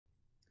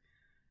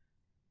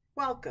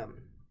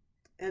Welcome.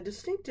 A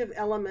distinctive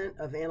element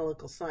of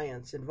analytical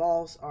science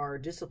involves our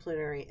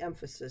disciplinary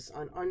emphasis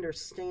on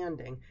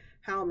understanding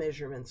how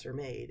measurements are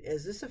made,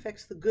 as this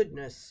affects the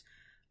goodness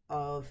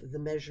of the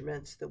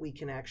measurements that we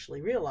can actually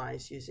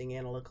realize using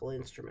analytical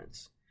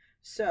instruments.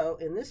 So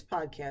in this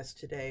podcast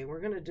today,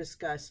 we're going to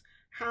discuss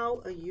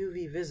how a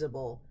UV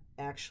visible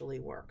actually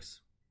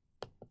works.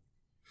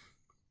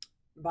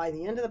 By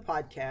the end of the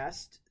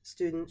podcast,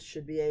 students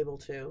should be able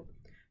to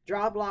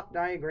draw a block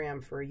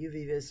diagram for a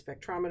UV-vis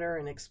spectrometer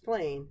and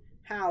explain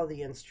how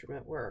the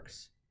instrument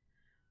works.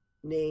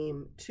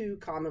 Name two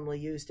commonly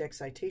used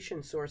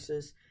excitation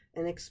sources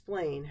and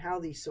explain how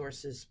these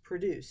sources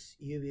produce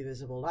UV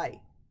visible light.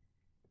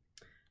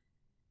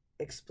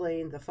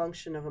 Explain the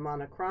function of a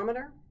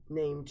monochromator.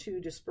 Name two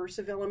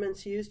dispersive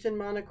elements used in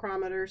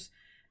monochromators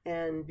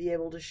and be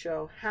able to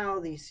show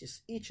how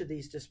each of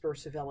these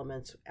dispersive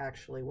elements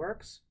actually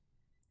works.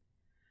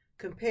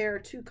 Compare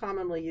two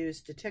commonly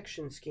used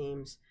detection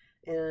schemes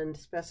and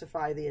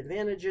specify the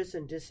advantages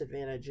and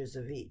disadvantages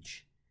of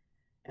each.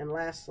 And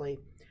lastly,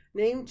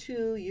 name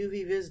two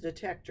UV-vis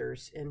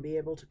detectors and be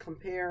able to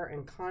compare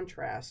and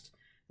contrast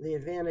the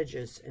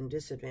advantages and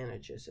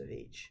disadvantages of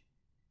each.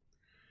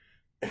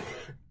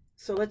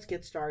 So let's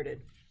get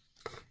started.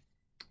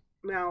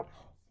 Now,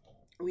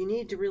 we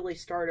need to really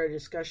start our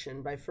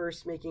discussion by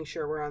first making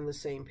sure we're on the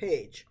same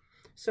page.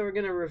 So we're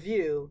going to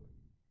review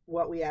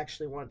what we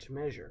actually want to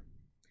measure.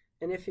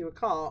 And if you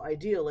recall,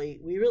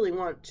 ideally, we really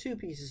want two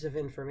pieces of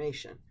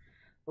information.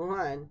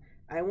 One,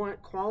 I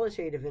want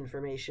qualitative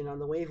information on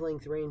the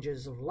wavelength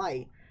ranges of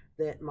light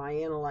that my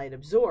analyte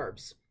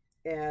absorbs,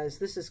 as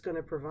this is going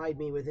to provide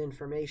me with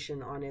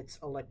information on its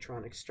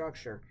electronic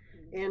structure.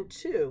 And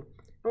two,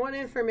 I want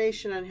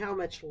information on how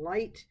much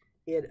light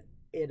it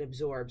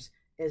absorbs,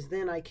 as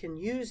then I can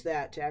use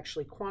that to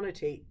actually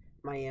quantitate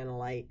my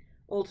analyte,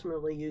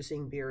 ultimately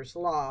using Beer's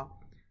law,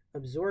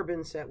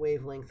 absorbance at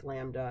wavelength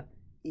lambda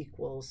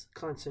equals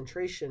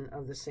concentration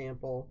of the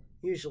sample,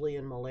 usually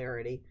in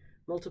molarity,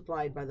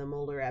 multiplied by the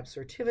molar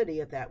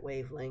absorptivity at that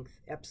wavelength,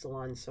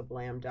 epsilon sub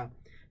lambda,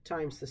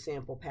 times the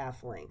sample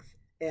path length,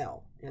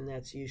 L, and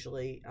that's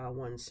usually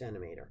 1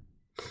 centimeter.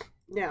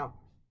 Now,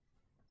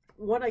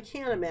 what I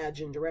can't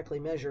imagine directly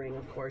measuring,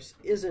 of course,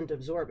 isn't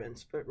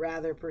absorbance, but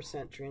rather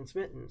percent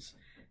transmittance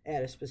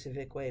at a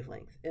specific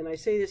wavelength. And I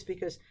say this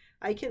because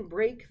I can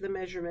break the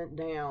measurement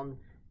down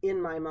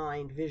in my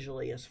mind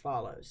visually as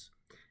follows.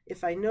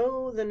 If I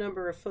know the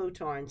number of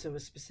photons of a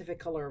specific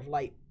color of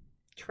light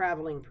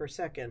traveling per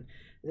second,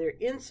 they're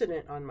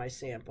incident on my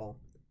sample,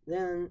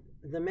 then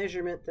the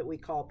measurement that we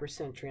call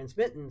percent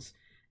transmittance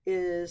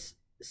is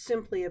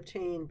simply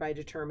obtained by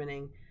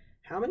determining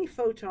how many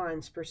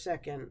photons per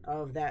second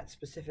of that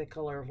specific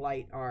color of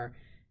light are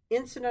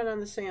incident on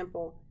the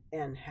sample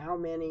and how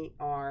many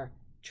are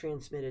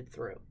transmitted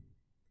through.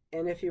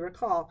 And if you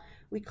recall,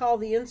 we call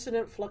the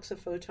incident flux of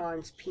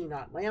photons P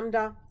naught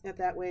lambda at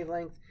that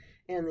wavelength,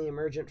 and the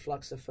emergent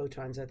flux of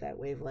photons at that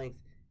wavelength,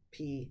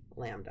 P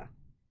lambda.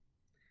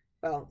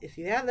 Well, if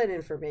you have that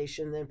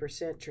information, then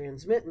percent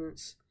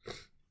transmittance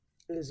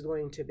is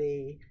going to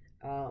be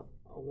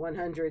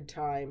 100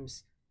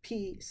 times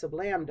P sub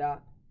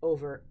lambda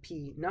over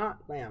P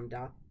naught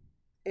lambda,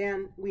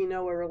 and we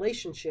know a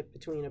relationship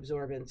between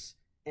absorbance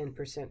and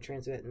percent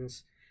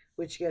transmittance,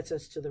 which gets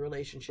us to the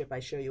relationship I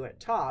show you at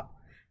top,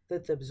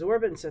 that the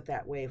absorbance at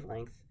that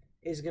wavelength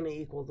is going to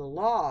equal the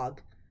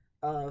log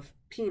of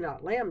P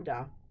naught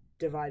lambda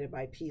divided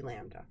by P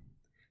lambda.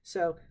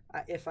 So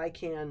if I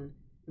can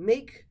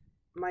make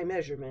my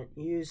measurement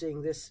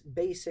using this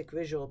basic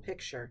visual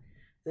picture,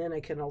 then I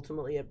can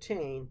ultimately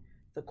obtain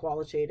the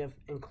qualitative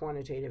and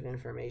quantitative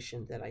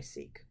information that I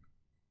seek.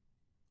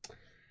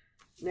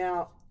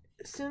 Now,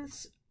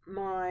 since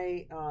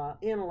my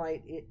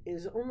analyte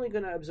is only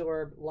going to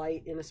absorb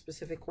light in a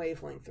specific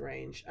wavelength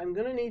range, I'm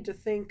going to need to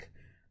think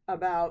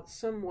about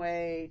some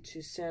way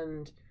to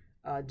send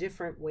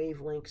different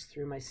wavelengths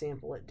through my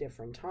sample at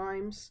different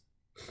times,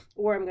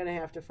 or I'm going to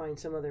have to find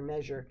some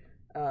other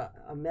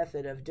a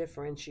method of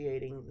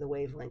differentiating the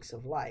wavelengths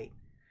of light.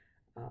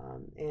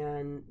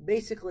 And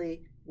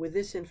basically, with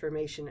this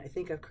information, I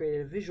think I've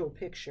created a visual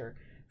picture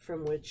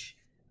from which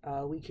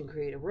we can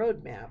create a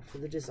roadmap for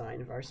the design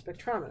of our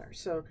spectrometer.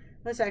 So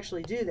let's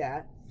actually do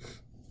that.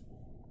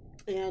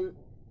 And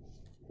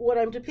what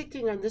I'm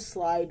depicting on this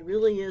slide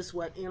really is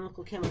what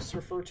analytical chemists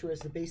refer to as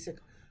the basic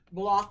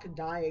block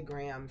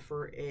diagram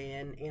for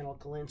an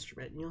analytical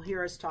instrument. And you'll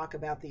hear us talk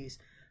about these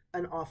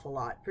an awful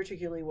lot,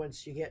 particularly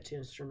once you get to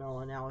instrumental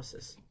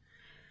analysis.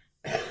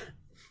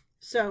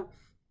 So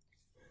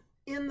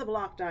in the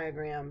block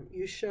diagram,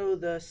 you show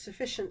the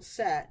sufficient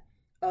set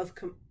of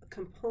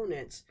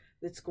components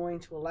that's going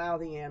to allow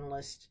the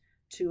analyst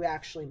to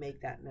actually make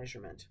that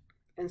measurement.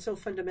 And so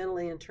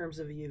fundamentally, in terms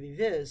of a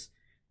UV-vis,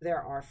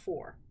 there are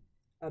four.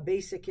 A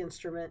basic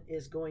instrument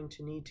is going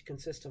to need to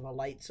consist of a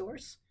light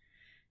source,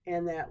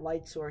 and that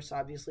light source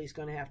obviously is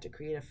going to have to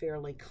create a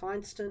fairly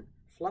constant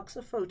flux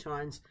of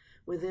photons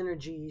with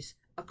energies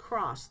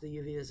across the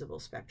UV visible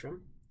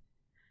spectrum.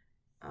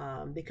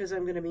 Because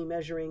I'm going to be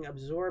measuring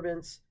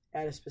absorbance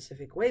at a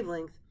specific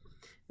wavelength,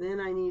 then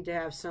I need to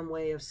have some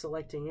way of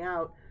selecting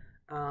out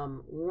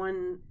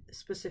one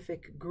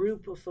specific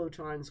group of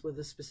photons with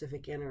a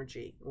specific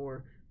energy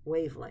or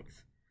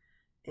wavelength.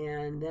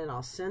 And then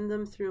I'll send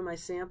them through my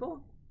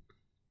sample,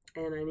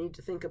 and I need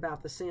to think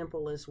about the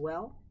sample as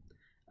well,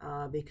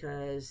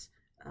 because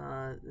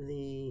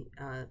the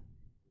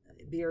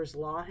Beer's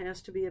law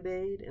has to be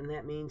obeyed, and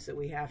that means that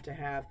we have to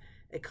have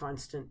a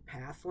constant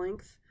path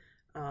length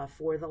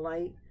for the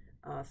light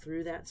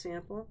through that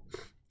sample.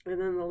 And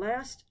then the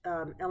last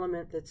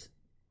element that's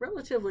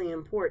relatively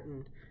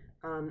important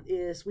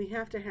is we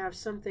have to have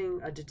something,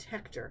 a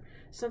detector,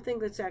 something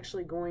that's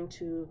actually going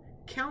to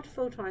count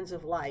photons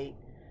of light,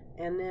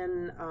 and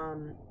then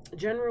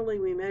generally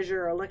we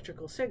measure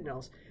electrical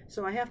signals.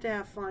 So I have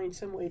to find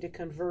some way to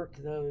convert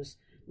those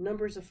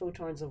numbers of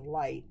photons of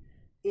light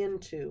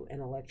into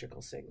an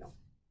electrical signal.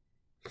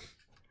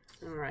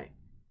 All right,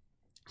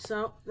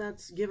 so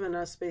that's given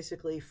us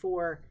basically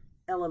 4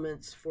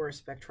 elements for a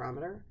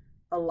spectrometer: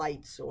 a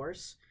light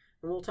source,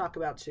 and we'll talk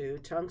about 2,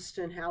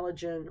 tungsten,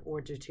 halogen,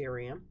 or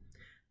deuterium.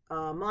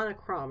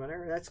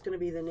 Monochromator, that's going to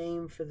be the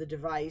name for the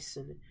device,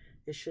 and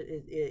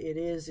it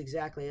is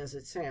exactly as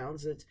it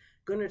sounds. It's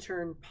going to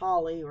turn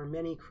poly or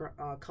many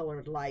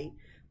colored light,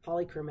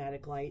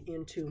 polychromatic light,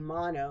 into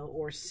mono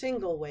or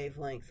single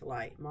wavelength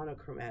light,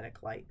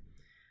 monochromatic light.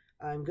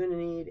 I'm going to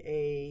need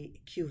a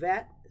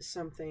cuvette,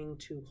 something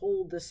to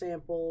hold the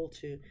sample,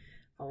 to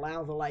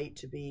allow the light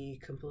to be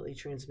completely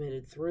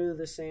transmitted through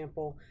the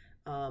sample,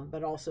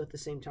 but also at the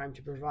same time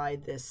to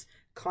provide this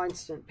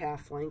constant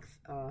path length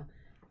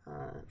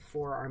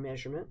for our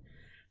measurement.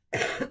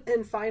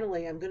 And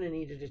finally, I'm going to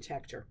need a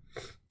detector.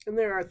 And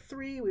there are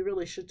 3 we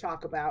really should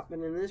talk about, but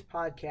in this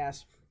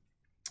podcast,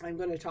 I'm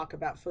going to talk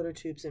about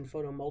phototubes and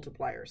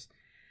photomultipliers.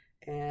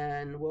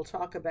 And we'll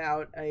talk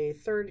about a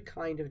 3rd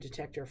kind of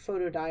detector,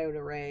 photodiode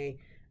array,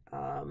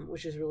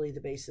 which is really the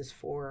basis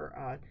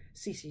for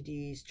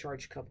CCDs,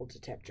 charge-coupled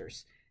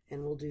detectors.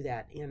 And we'll do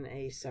that in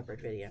a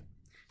separate video.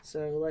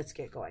 So let's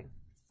get going.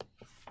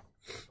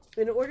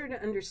 In order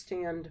to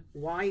understand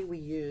why we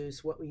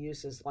use what we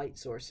use as light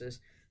sources,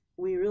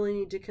 we really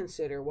need to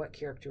consider what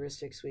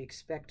characteristics we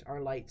expect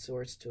our light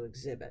source to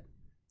exhibit.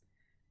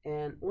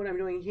 And what I'm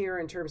doing here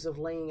in terms of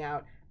laying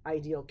out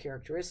ideal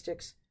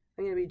characteristics,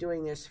 I'm going to be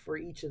doing this for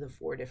each of the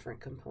 4 different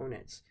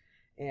components,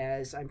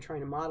 as I'm trying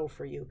to model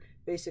for you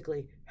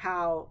basically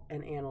how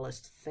an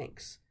analyst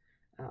thinks.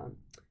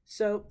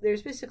 So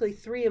there's basically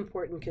 3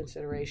 important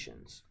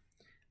considerations.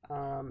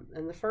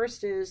 And the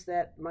first is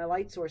that my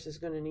light source is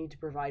going to need to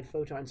provide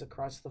photons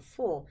across the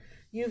full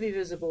UV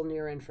visible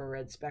near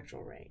infrared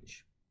spectral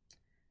range.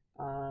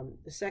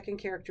 The second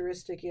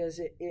characteristic is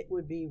it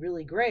would be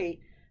really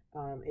great.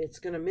 It's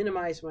going to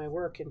minimize my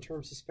work in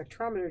terms of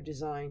spectrometer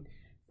design,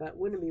 but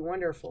wouldn't it be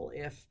wonderful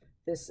if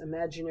this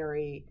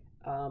imaginary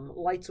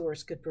light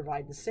source could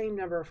provide the same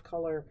number of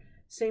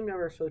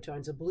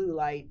photons of blue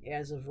light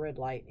as of red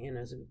light and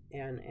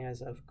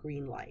as of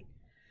green light.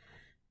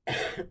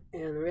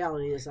 And the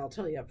reality is, I'll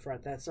tell you up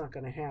front, that's not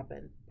going to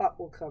happen, but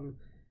we'll come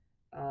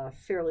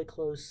fairly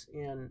close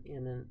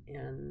in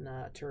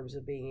terms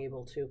of being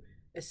able to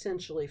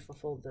essentially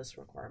fulfill this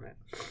requirement.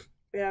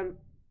 And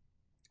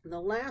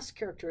the last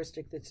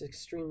characteristic that's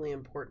extremely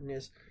important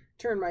is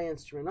turn my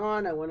instrument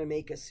on. I want to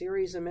make a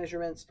series of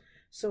measurements,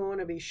 so I want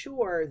to be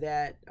sure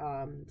that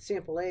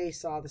sample A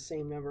saw the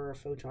same number of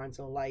photons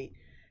of light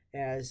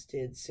as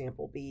did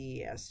sample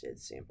B, as did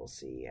sample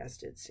C, as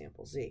did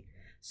sample Z.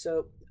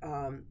 So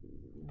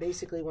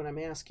basically what I'm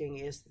asking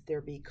is that there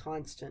be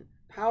constant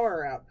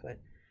power output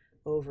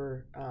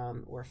over,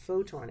 or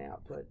photon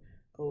output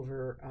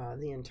over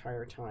the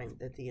entire time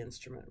that the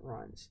instrument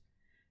runs.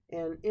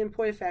 And in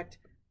point of fact,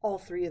 all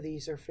 3 of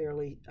these are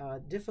fairly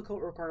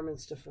difficult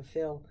requirements to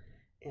fulfill,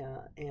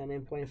 and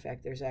in point of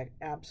fact, there's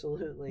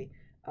absolutely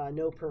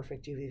no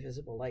perfect UV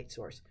visible light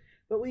source.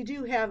 But we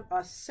do have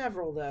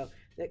several, though,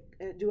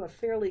 that do a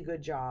fairly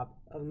good job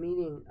of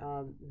meeting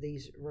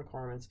these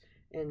requirements.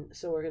 And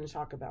so we're going to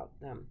talk about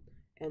them.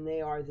 And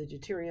they are the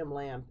deuterium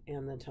lamp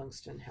and the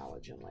tungsten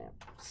halogen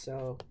lamp.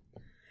 So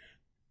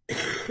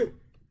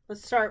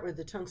let's start with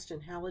the tungsten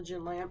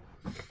halogen lamp.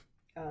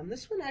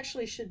 This one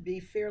actually should be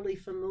fairly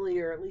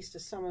familiar, at least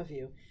to some of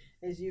you,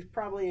 as you've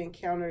probably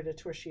encountered a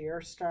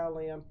Tourchiere style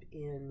lamp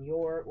in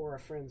your or a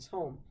friend's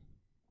home.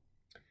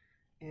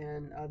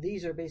 And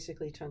these are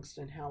basically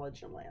tungsten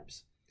halogen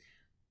lamps.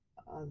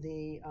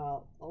 The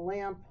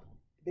lamp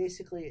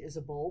basically is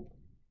a bulb.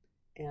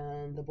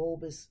 And the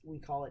bulb is, we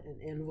call it an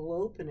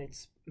envelope, and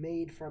it's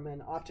made from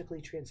an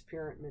optically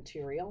transparent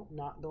material,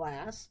 not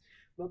glass,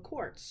 but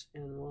quartz,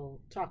 and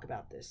we'll talk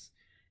about this.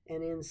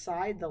 And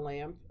inside the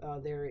lamp,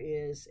 there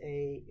is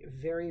a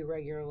very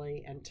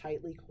regularly and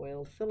tightly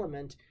coiled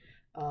filament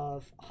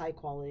of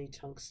high-quality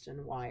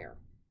tungsten wire.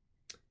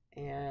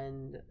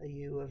 And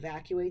you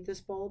evacuate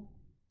this bulb,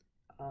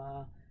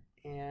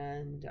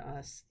 and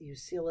you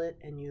seal it,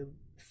 and you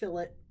fill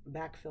it,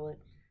 backfill it,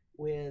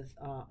 with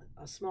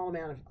a small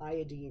amount of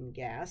iodine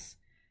gas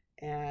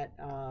at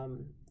a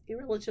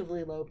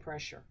relatively low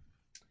pressure.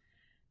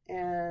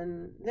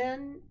 And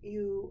then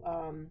you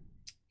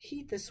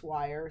heat this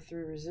wire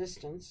through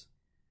resistance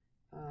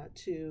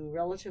to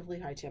relatively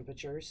high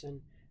temperatures,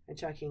 and I'm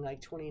talking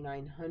like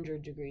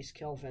 2900 degrees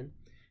Kelvin.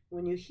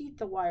 When you heat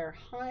the wire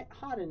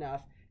hot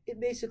enough, it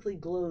basically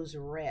glows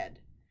red.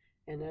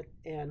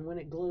 And when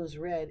it glows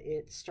red,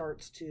 it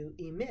starts to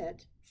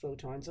emit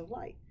photons of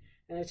light.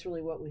 And that's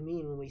really what we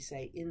mean when we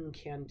say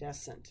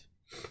incandescent.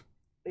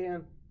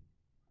 And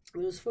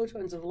those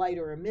photons of light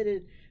are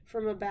emitted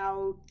from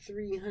about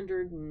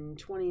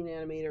 320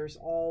 nanometers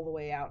all the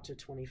way out to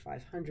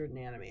 2500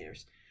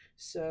 nanometers.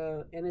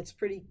 So, and it's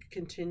pretty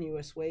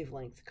continuous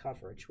wavelength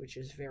coverage, which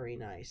is very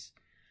nice.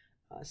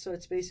 So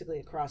it's basically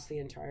across the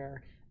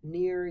entire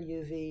near,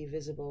 UV,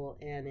 visible,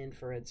 and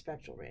infrared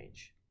spectral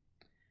range.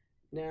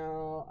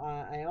 Now,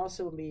 I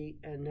also would be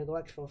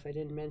neglectful if I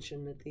didn't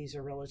mention that these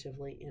are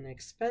relatively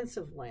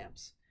inexpensive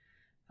lamps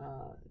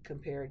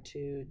compared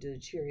to the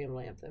deuterium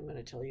lamp that I'm going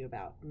to tell you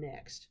about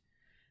next.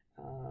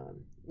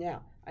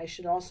 Now, I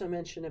should also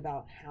mention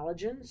about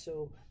halogen.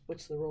 So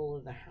what's the role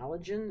of the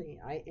halogen?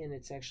 And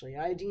it's actually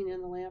iodine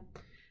in the lamp.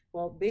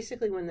 Well,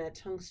 basically when that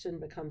tungsten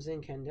becomes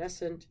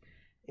incandescent,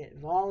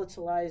 it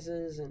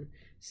volatilizes, and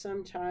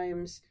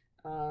sometimes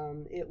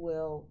it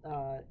will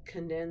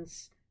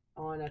condense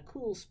on a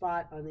cool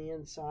spot on the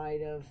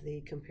inside of the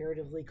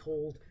comparatively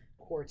cold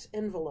quartz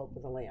envelope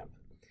of the lamp.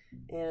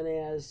 And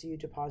as you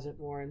deposit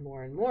more and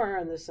more and more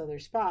on this other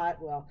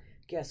spot, well,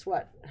 guess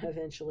what?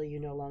 Eventually you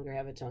no longer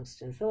have a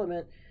tungsten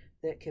filament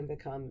that can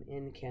become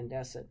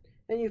incandescent.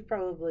 And you've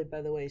probably,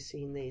 by the way,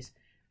 seen these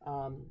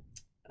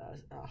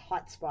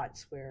hot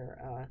spots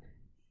where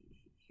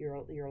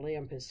your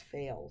lamp has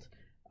failed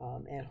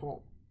at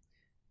home.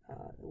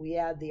 We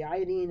add the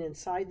iodine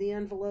inside the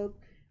envelope,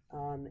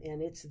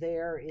 and it's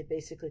there. It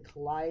basically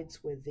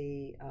collides with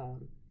the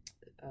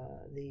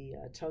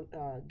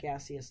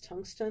gaseous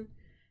tungsten,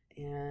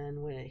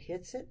 and when it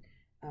hits it,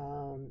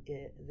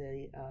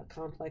 the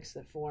complex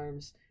that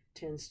forms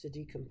tends to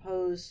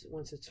decompose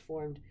once it's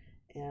formed,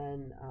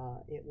 and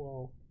it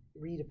will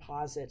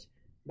redeposit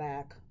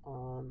back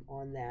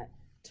on that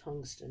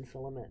tungsten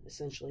filament,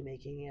 essentially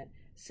making it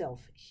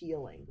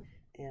self-healing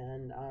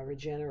and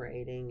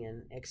regenerating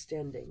and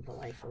extending the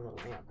life of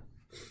the lamp.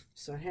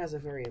 So it has a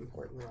very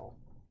important role.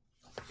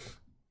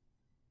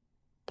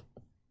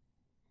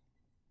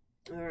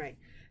 All right,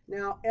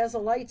 now as a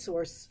light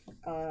source,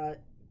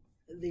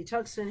 the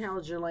tungsten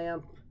halogen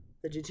lamp,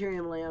 the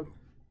deuterium lamp,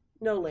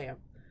 no lamp,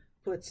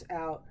 puts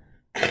out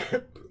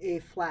a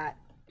flat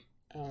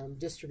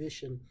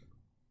distribution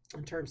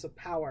in terms of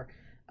power,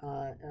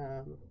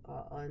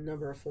 a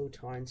number of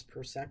photons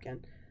per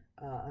second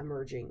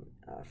emerging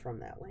from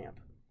that lamp.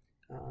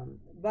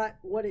 But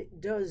what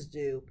it does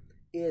do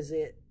is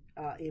it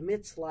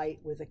emits light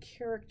with a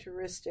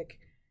characteristic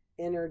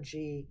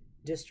energy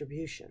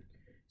distribution,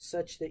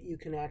 such that you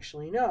can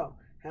actually know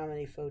how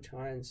many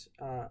photons,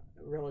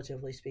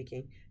 relatively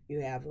speaking, you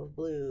have of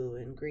blue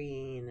and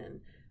green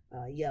and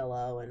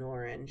yellow and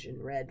orange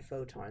and red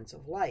photons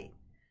of light.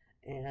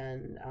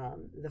 And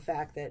the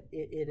fact that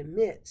it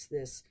emits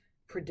this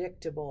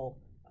predictable,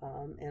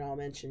 and I'll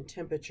mention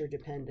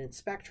temperature-dependent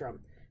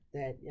spectrum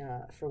that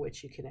for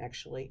which you can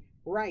actually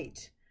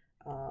write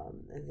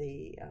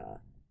the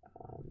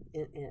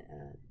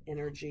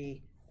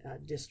energy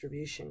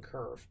distribution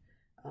curve,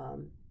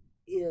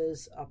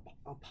 is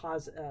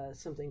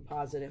something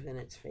positive in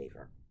its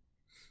favor.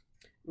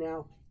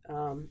 Now,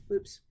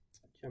 oops,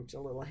 jumped a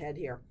little ahead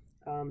here.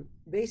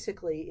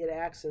 Basically, it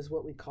acts as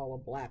what we call a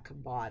black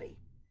body.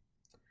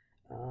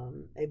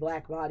 A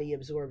black body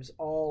absorbs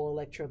all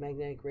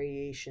electromagnetic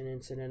radiation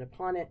incident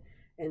upon it,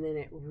 and then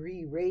it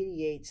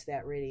re-radiates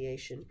that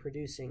radiation,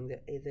 producing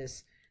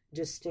this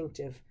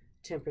distinctive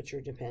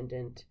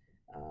temperature-dependent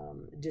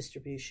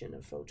distribution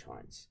of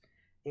photons.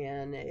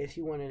 And if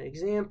you want an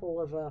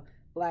example of a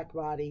black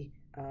body,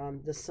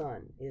 the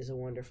sun is a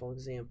wonderful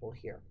example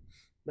here.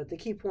 But the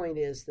key point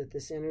is that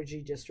this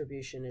energy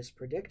distribution is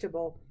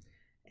predictable,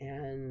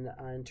 and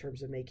in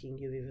terms of making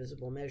UV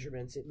visible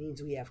measurements, it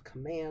means we have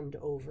command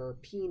over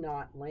P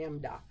naught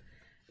lambda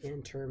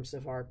in terms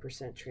of our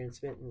percent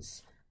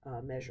transmittance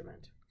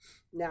measurement.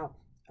 Now,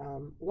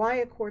 why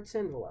a quartz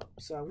envelope?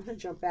 So I'm going to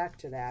jump back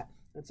to that.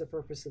 That's the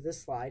purpose of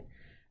this slide.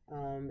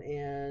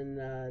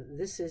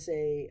 This is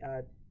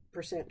a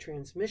percent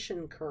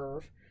transmission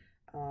curve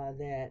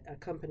that a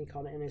company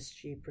called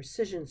NSG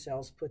Precision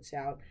Cells puts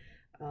out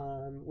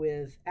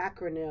with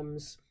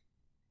acronyms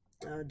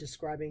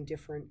describing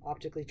different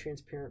optically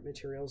transparent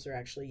materials that are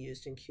actually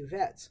used in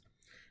cuvettes.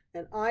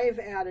 And I've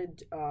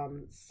added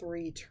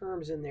 3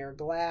 terms in there: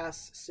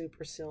 glass,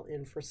 supersil,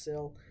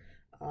 infrasil.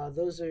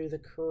 Those are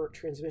the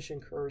transmission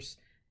curves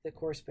that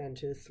correspond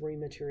to 3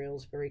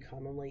 materials very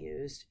commonly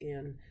used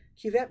in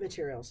cuvette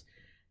materials.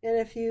 And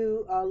if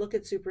you look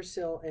at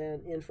supersil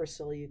and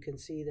infrasil, you can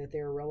see that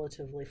they're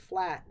relatively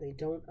flat. They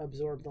don't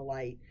absorb the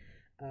light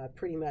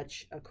pretty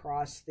much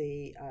across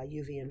the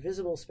UV and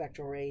visible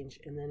spectral range.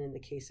 And then in the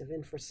case of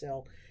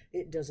infrasil,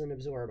 it doesn't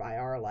absorb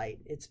IR light.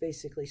 It's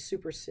basically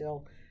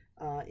supersil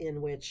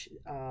in which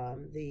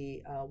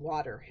the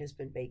water has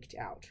been baked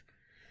out.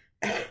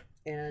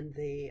 And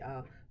the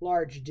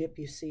large dip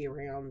you see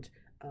around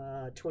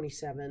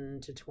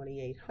 27 to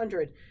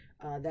 2800,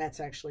 that's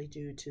actually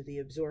due to the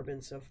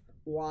absorbance of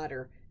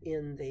water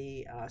in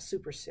the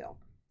supercell.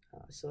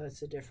 So that's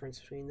the difference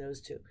between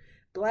those two.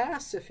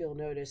 Glass, if you'll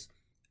notice,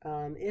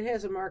 it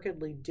has a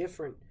markedly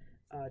different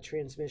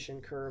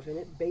transmission curve, and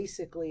it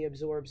basically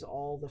absorbs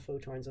all the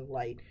photons of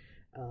light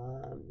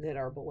that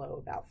are below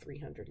about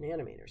 300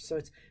 nanometers. So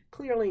it's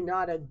clearly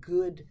not a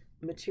good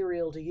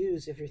material to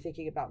use if you're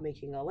thinking about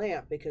making a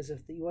lamp, because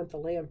if you want the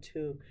lamp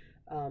to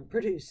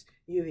produce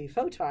UV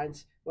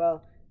photons,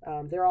 well,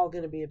 they're all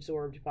going to be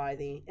absorbed by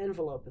the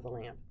envelope of the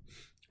lamp.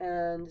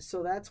 And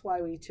so that's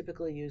why we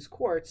typically use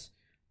quartz,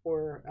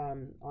 or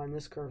on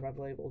this curve I've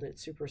labeled it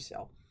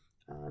supercell,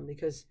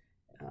 because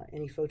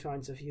any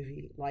photons of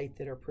UV light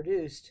that are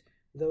produced,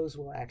 those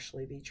will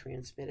actually be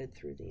transmitted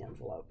through the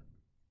envelope.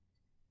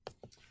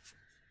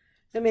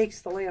 It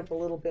makes the lamp a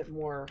little bit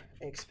more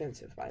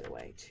expensive, by the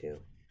way, too.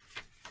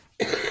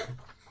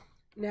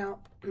 Now,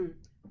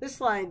 this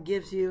slide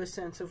gives you a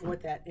sense of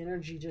what that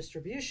energy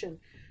distribution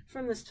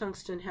from this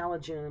tungsten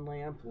halogen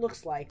lamp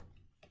looks like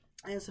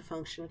as a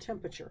function of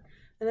temperature.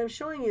 And I'm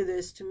showing you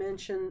this to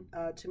mention,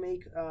 to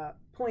make a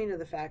point of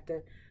the fact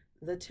that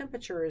the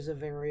temperature is a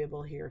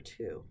variable here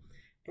too.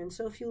 And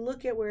so if you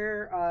look at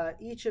where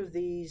each of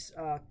these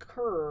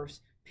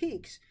curves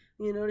peaks,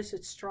 you notice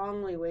it's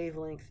strongly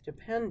wavelength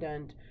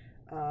dependent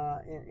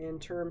in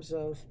terms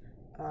of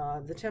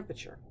the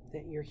temperature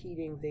that you're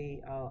heating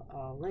the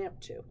lamp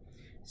to.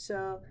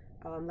 So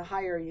the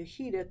higher you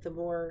heat it, the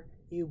more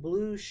you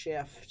blue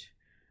shift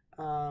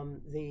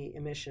the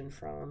emission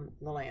from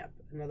the lamp.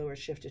 In other words,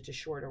 shift it to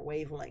shorter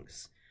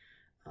wavelengths.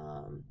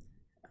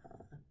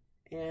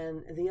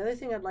 And the other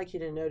thing I'd like you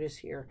to notice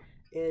here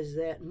is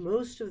that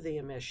most of the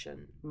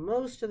emission,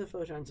 most of the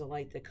photons of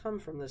light that come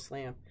from this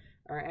lamp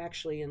are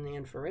actually in the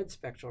infrared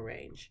spectral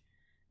range.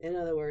 In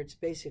other words,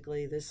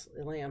 basically this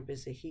lamp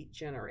is a heat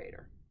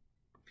generator.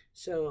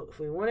 So if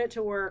we want it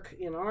to work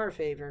in our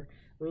favor,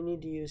 we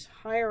need to use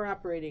higher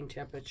operating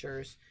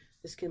temperatures.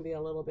 This can be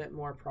a little bit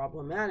more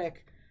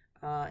problematic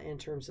in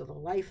terms of the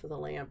life of the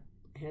lamp,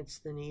 hence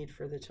the need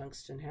for the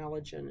tungsten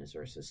halogen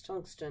versus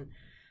tungsten.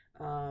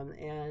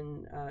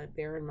 And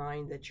bear in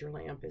mind that your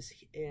lamp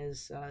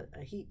is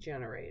a heat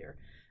generator,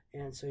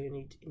 and so you're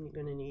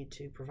going to need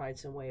to provide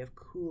some way of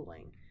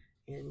cooling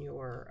in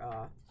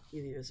your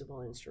UV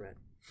visible instrument.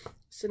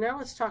 So now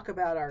let's talk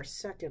about our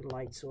second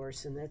light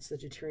source, and that's the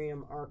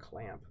deuterium arc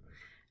lamp.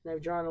 And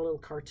I've drawn a little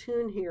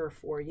cartoon here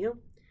for you.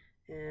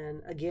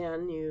 And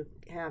again, you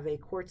have a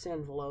quartz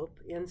envelope.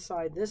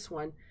 Inside this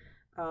one,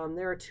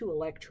 there are two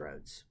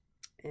electrodes,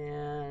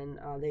 and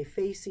they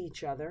face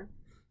each other.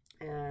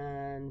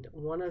 And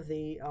one of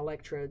the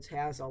electrodes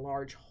has a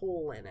large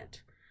hole in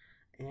it.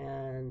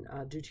 And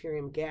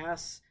deuterium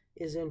gas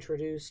is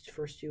introduced.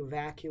 First you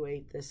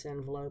evacuate this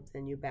envelope,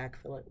 then you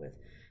backfill it with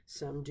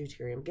some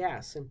deuterium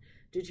gas. And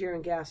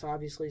deuterium gas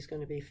obviously is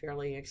going to be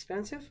fairly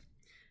expensive.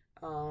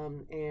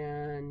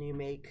 And you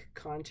make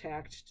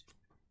contact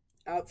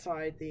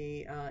outside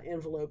the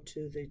envelope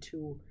to the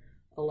two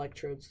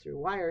electrodes through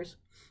wires,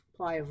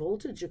 apply a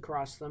voltage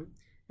across them,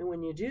 and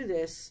when you do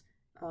this,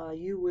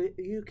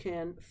 you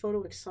can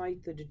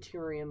photoexcite the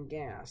deuterium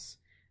gas,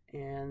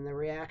 and the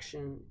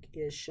reaction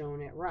is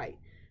shown at right.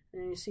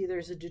 And you see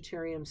there's a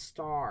deuterium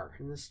star,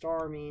 and the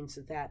star means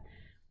that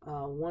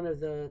one of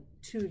the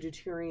two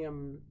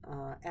deuterium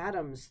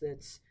atoms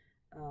that's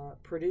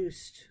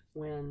produced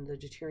when the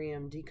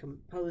deuterium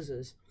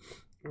decomposes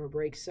or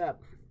breaks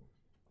up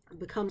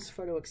becomes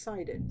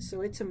photoexcited.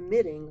 So it's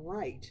emitting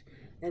light,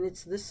 and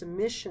it's this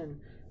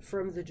emission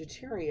from the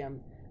deuterium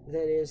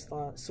that is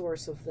the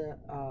source of the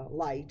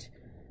light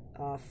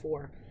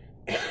for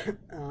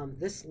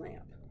this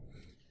lamp.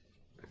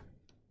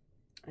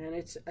 And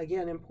it's,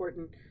 again,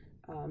 important,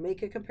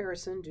 make a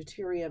comparison.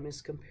 Deuterium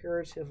is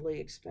comparatively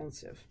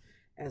expensive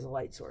as a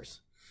light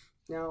source.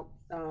 Now,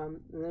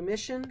 the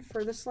emission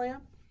for this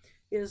lamp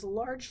is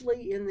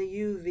largely in the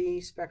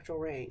UV spectral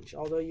range,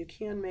 although you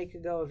can make a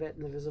go of it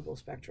in the visible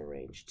spectral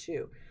range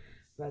too.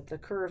 But the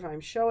curve I'm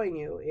showing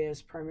you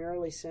is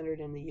primarily centered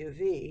in the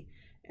UV,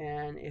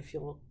 and if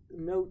you'll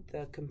note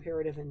the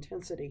comparative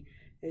intensity,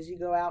 as you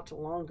go out to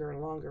longer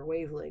and longer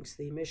wavelengths,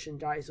 the emission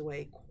dies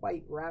away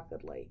quite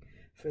rapidly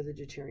for the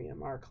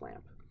deuterium arc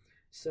lamp.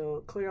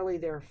 So clearly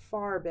they're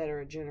far better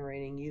at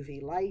generating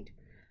UV light,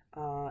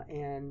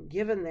 and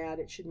given that,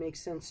 it should make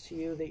sense to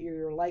you that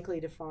you're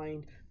likely to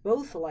find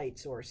both light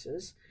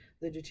sources,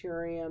 the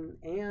deuterium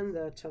and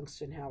the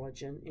tungsten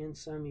halogen, in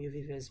some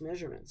UV-vis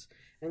measurements.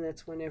 And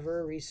that's whenever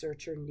a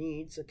researcher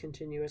needs a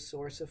continuous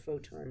source of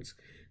photons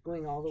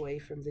going all the way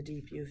from the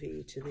deep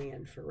UV to the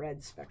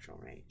infrared spectral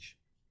range.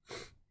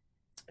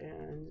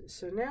 And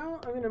so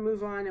now I'm going to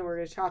move on, and we're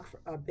going to talk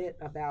a bit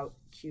about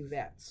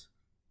cuvettes.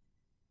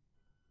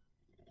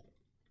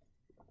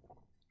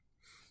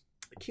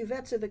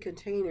 Cuvettes are the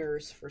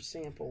containers for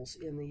samples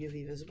in the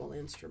UV visible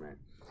instrument,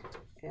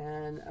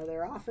 and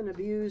they're often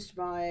abused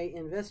by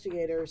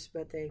investigators,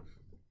 but they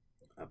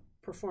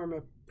perform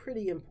a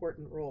pretty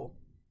important role.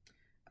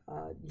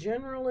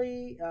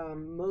 Generally,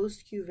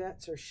 most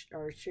cuvettes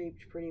are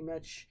shaped pretty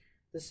much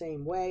the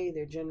same way.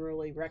 They're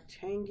generally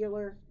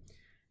rectangular,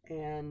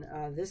 and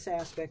this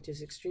aspect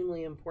is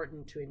extremely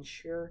important to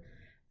ensure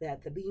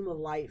that the beam of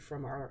light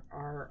from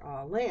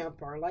our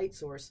lamp, our light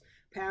source,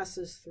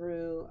 passes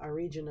through a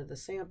region of the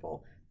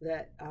sample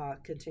that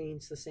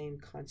contains the same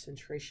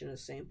concentration of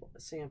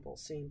sample,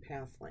 same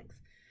path length.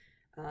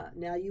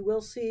 Now you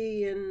will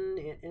see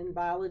in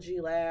biology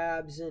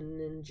labs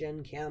and in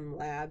Gen Chem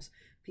labs,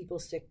 people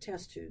stick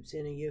test tubes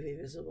in a UV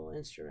visible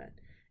instrument.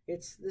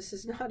 This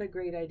is not a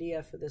great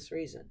idea for this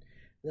reason.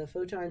 The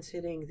photons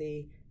hitting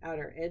the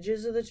outer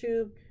edges of the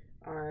tube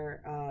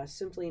are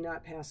simply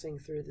not passing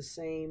through the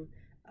same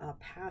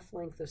path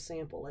length of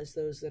sample as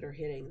those that are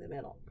hitting the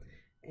middle.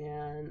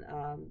 And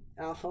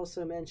I'll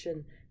also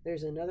mention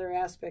there's another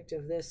aspect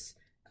of this,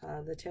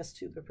 the test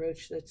tube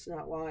approach, that's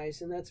not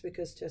wise, and that's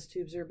because test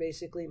tubes are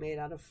basically made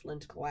out of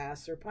flint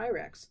glass or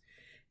Pyrex.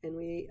 And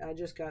we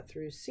just got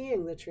through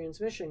seeing the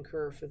transmission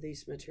curve for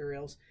these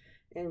materials,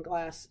 and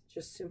glass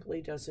just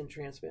simply doesn't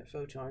transmit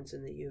photons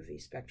in the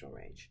UV spectral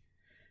range.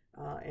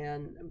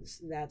 And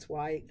that's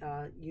why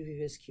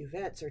UV-vis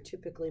cuvettes are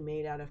typically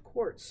made out of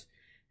quartz.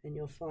 And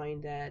you'll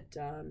find that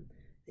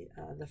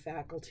the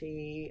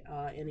faculty,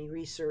 any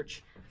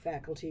research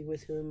faculty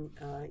with whom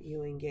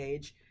you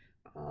engage,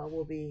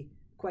 will be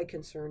quite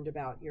concerned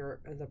about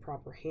the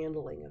proper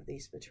handling of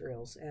these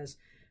materials, as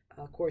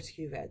quartz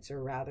cuvettes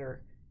are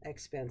rather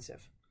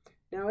expensive.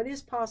 Now, it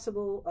is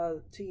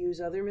possible to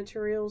use other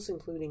materials,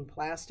 including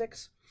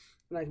plastics,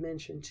 and I've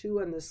mentioned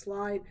two on this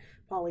slide,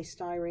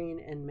 polystyrene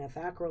and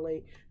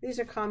methacrylate. These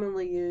are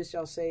commonly used,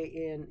 I'll say,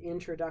 in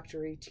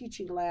introductory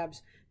teaching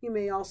labs. You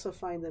may also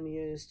find them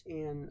used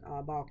in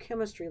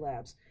biochemistry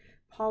labs.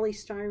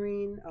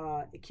 Polystyrene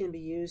it can be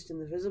used in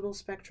the visible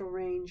spectral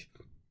range.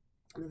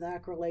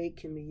 Methacrylate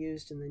can be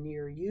used in the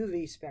near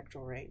UV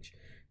spectral range.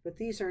 But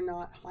these are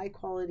not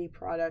high-quality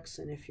products,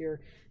 and if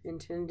you're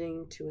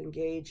intending to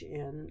engage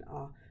in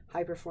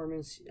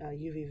high-performance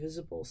UV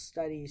visible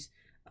studies,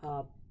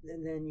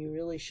 then you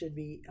really should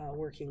be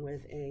working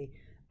with a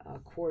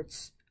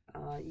quartz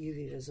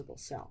UV visible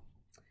cell.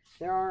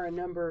 There are a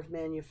number of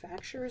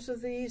manufacturers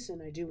of these,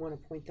 and I do want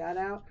to point that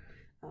out.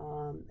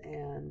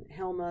 And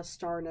Helma,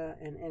 Starna,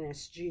 and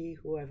NSG,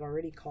 who I've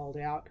already called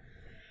out,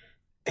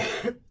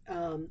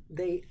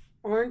 they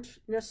aren't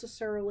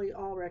necessarily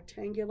all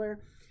rectangular.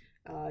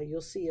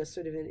 You'll see a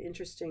sort of an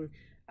interesting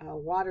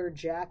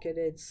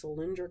water-jacketed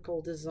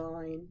cylindrical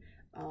design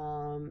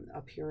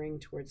appearing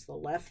towards the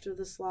left of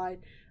the slide.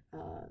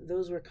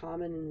 Those were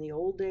common in the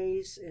old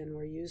days and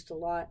were used a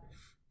lot,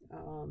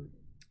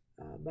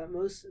 but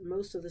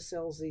most of the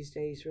cells these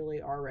days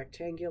really are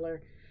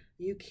rectangular.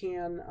 You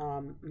can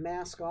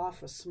mask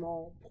off a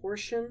small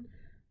portion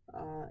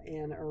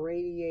and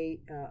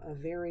irradiate a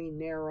very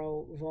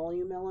narrow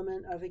volume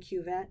element of a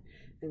cuvette,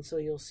 and so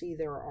you'll see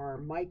there are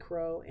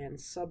micro and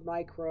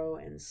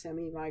submicro and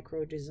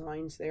semi-micro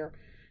designs there.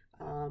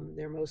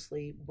 They're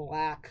mostly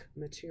black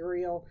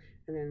material,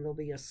 and then there'll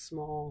be a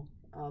small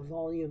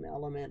volume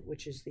element,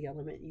 which is the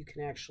element you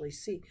can actually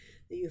see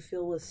that you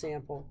fill with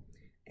sample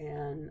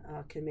and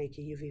can make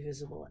a UV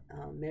visible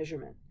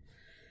measurement.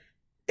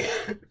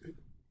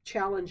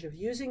 Challenge of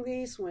using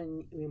these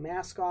when you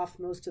mask off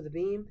most of the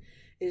beam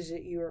is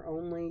that you're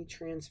only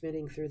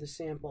transmitting through the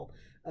sample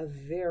a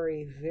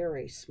very,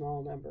 very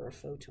small number of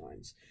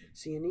photons.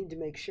 So you need to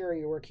make sure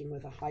you're working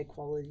with a high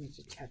quality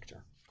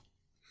detector.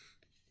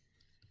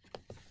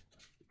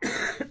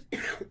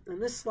 On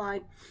this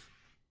slide,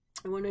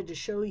 I wanted to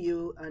show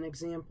you an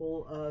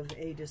example of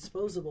a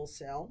disposable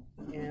cell,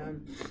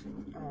 and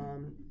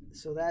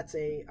so that's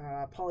a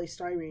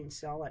polystyrene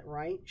cell at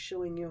right,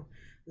 showing you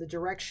the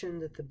direction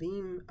that the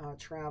beam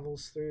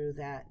travels through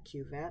that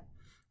cuvette.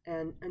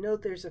 And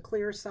note there's a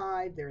clear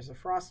side, there's a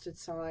frosted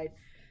side,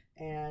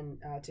 and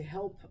to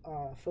help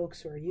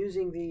folks who are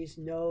using these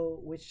know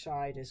which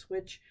side is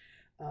which,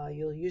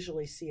 you'll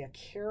usually see a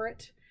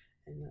caret,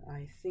 and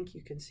I think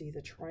you can see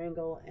the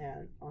triangle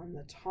and on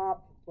the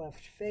top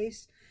left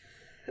face.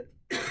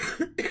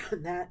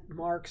 That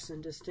marks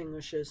and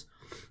distinguishes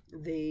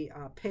the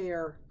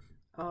pair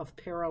of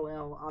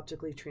parallel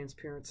optically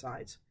transparent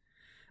sides.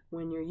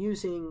 When you're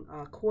using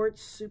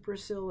quartz,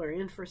 supercill, or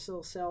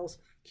infracill cells,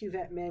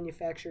 cuvette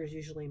manufacturers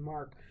usually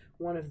mark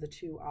one of the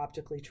two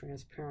optically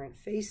transparent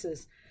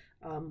faces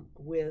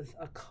with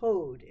a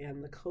code,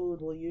 and the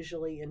code will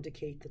usually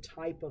indicate the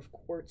type of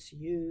quartz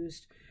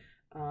used.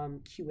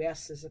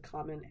 QS is a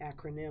common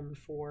acronym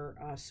for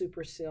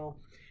supercill,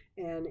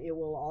 and it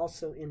will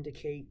also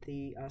indicate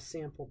the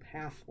sample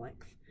path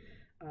length.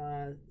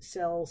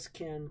 Cells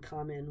can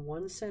come in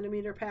 1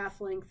 centimeter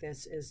path length,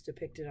 as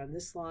depicted on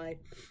this slide,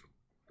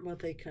 but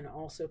they can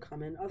also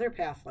come in other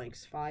path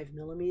lengths, 5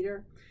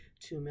 millimeter,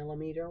 2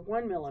 millimeter,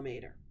 1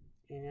 millimeter.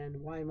 And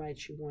why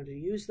might you want to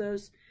use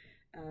those?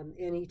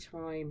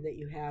 Anytime that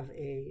you have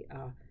a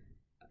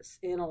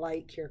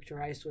analyte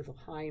characterized with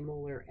a high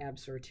molar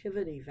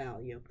absorptivity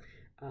value,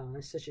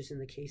 such as in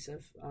the case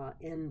of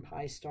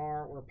N-pi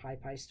star or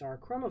pi star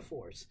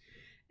chromophores.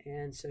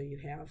 And so you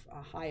have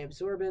a high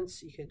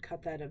absorbance. You can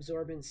cut that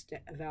absorbance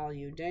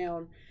value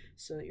down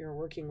so that you're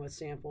working with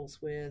samples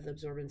with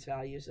absorbance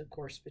values, of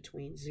course,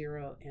 between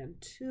 0 and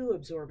 2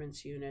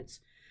 absorbance units.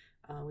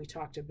 We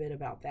talked a bit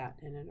about that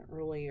in an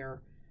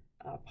earlier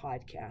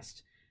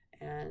podcast.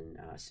 And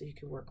so you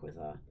can work with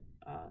a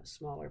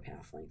smaller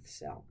path length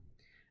cell.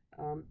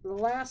 The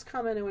last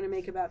comment I want to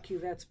make about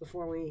cuvettes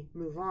before we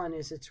move on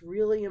is it's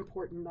really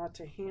important not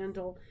to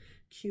handle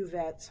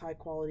cuvettes, high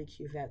quality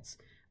cuvettes,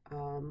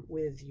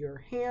 with your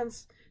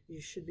hands. You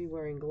should be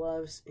wearing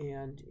gloves,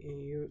 and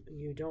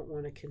you don't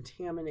want to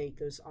contaminate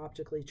those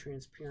optically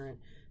transparent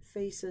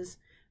faces.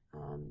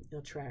 You'll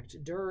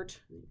attract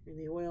dirt.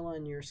 The oil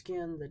on your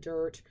skin, the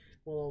dirt,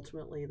 will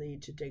ultimately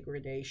lead to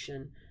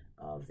degradation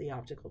of the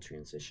optical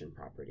transition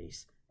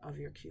properties of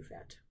your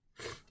cuvette.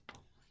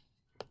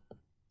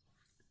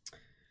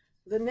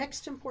 The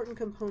next important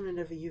component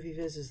of a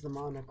UV-vis is the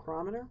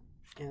monochromator,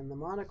 and the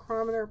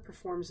monochromator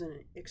performs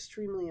an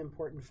extremely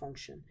important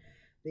function,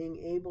 being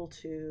able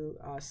to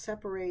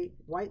separate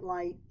white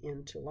light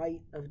into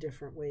light of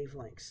different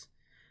wavelengths.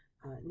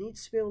 It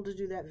needs to be able to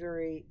do that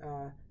very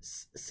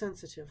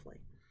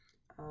sensitively.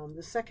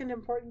 The second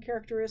important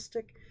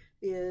characteristic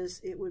is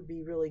it would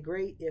be really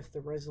great if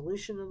the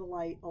resolution of the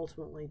light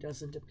ultimately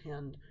doesn't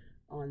depend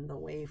on the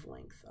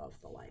wavelength of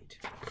the light.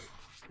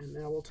 And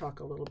now we'll talk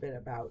a little bit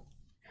about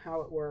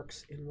how it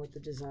works and what the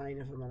design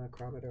of a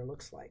monochromator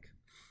looks like.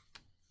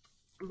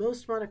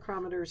 Most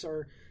monochromators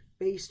are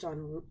based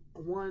on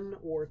one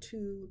or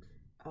two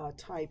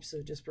types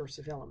of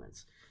dispersive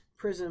elements,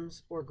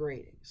 prisms or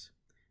gratings.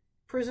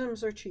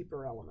 Prisms are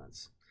cheaper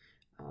elements.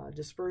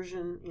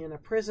 Dispersion in a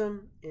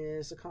prism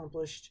is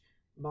accomplished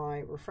by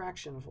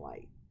refraction of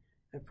light.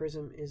 A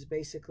prism is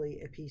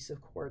basically a piece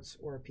of quartz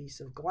or a piece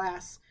of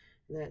glass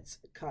that's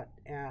cut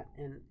at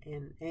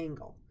an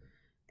angle.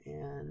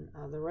 And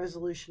the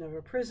resolution of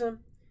a prism,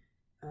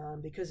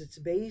 because it's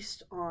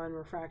based on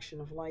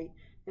refraction of light,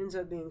 ends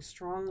up being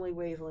strongly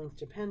wavelength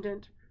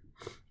dependent.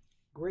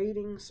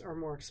 Gratings are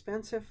more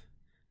expensive.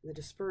 The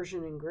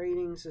dispersion in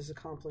gratings is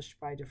accomplished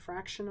by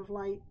diffraction of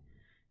light,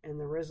 and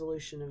the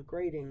resolution of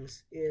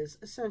gratings is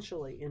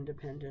essentially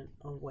independent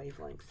of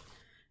wavelength.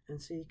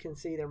 And so you can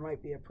see there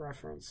might be a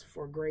preference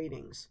for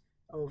gratings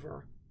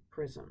over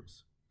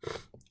prisms.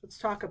 Let's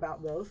talk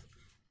about both.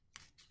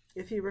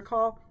 If you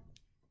recall,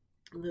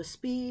 the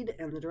speed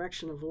and the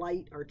direction of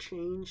light are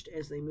changed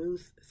as they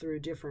move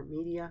through different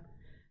media,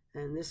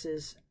 and this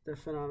is the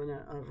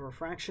phenomena of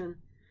refraction.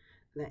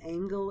 The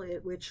angle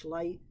at which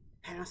light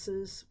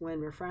passes when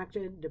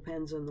refracted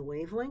depends on the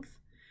wavelength.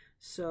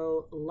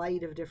 So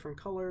light of different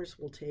colors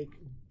will take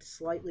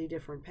slightly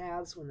different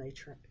paths when they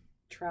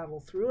travel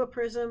through a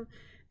prism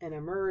and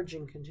emerge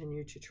and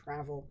continue to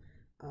travel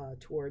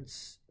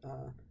towards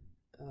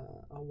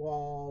a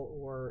wall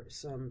or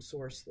some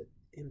source that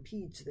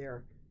impedes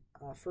their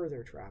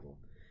further travel.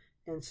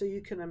 And so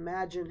you can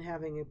imagine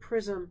having a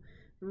prism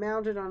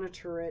mounted on a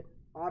turret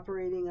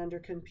operating under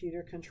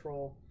computer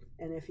control,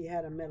 and if you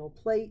had a metal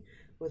plate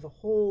with a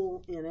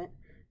hole in it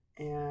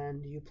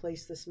and you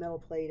place this metal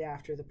plate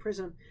after the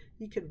prism,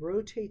 you could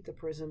rotate the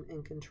prism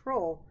and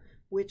control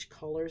which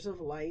colors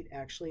of light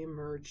actually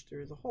emerge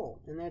through the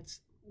hole. And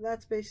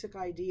that's basic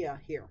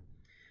idea here.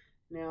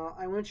 Now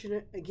I want you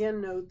to again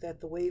note that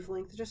the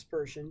wavelength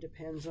dispersion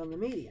depends on the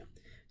medium.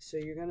 So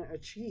you're going to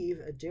achieve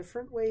a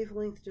different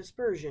wavelength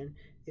dispersion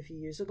if you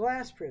use a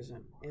glass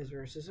prism as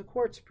versus a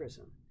quartz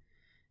prism.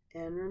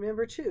 And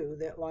remember too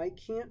that light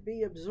can't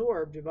be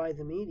absorbed by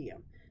the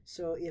medium.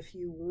 So if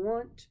you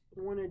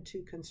wanted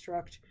to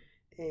construct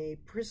a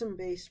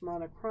prism-based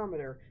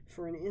monochromator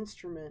for an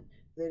instrument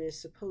that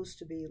is supposed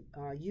to be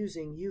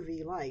using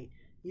UV light,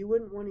 you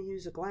wouldn't want to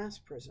use a glass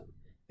prism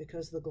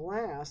because the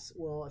glass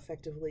will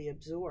effectively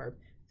absorb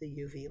the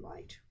UV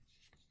light.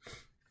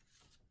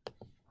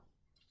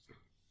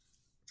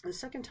 The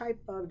second type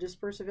of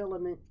dispersive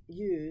element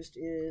used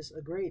is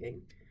a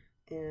grating.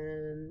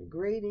 And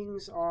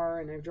gratings are,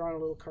 and I've drawn a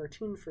little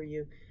cartoon for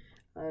you,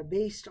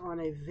 based on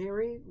a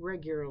very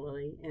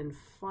regularly and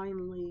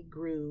finely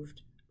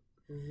grooved,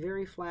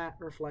 very flat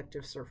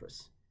reflective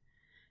surface.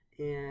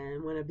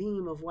 And when a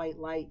beam of white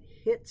light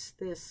hits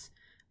this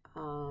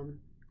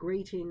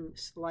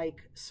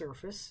grating-like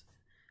surface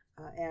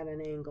at an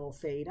angle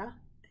theta,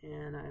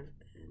 and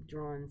I've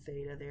drawn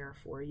theta there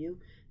for you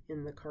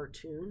in the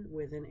cartoon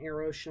with an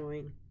arrow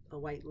showing a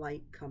white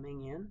light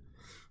coming in,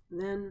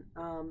 then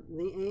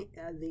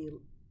the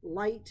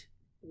light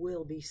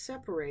will be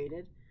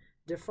separated,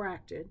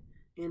 diffracted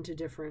into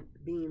different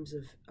beams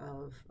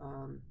of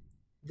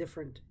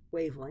different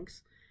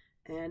wavelengths,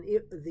 and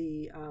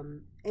the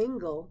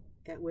angle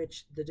at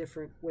which the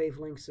different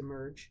wavelengths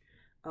emerge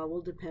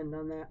will depend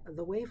on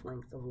the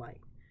wavelength of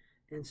light.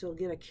 And so you'll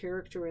get a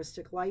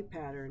characteristic light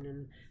pattern,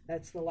 and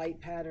that's the light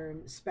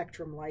pattern,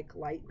 spectrum-like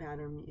light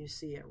pattern you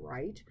see at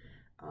right.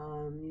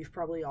 You've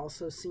probably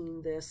also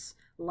seen this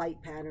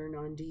light pattern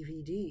on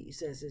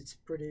DVDs as it's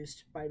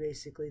produced by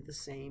basically the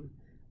same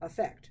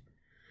effect.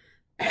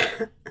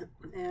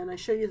 And I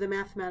show you the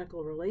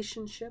mathematical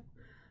relationship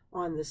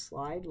on this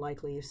slide.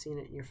 Likely you've seen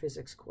it in your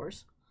physics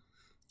course.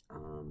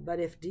 But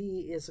if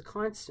D is a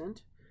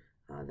constant,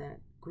 that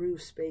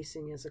groove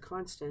spacing is a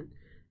constant,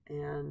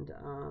 and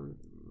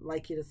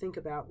like you to think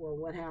about, well,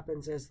 what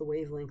happens as the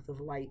wavelength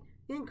of light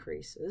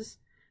increases?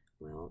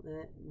 Well,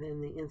 then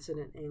the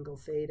incident angle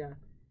theta,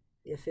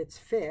 if it's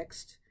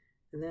fixed,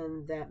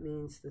 then that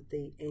means that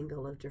the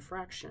angle of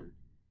diffraction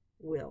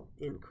will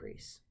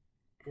increase.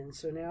 And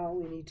so now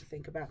we need to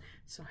think about,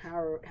 so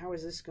how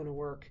is this going to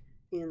work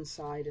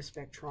inside a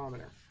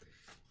spectrometer?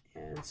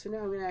 And so now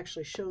I'm going to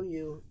actually show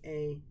you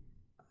a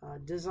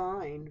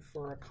design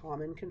for a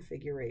common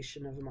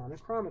configuration of a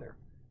monochromator.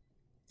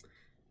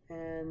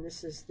 And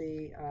this is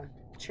the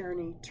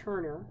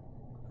Czerny-Turner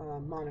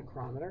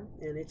monochromator,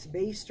 and it's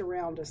based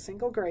around a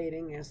single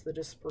grating as the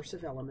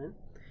dispersive element,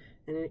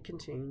 and it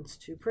contains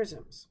 2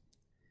 prisms.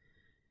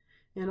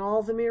 And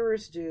all the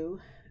mirrors do,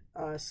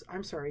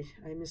 I'm sorry,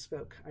 I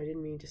misspoke. I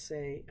didn't mean to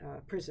say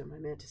prism. I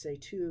meant to say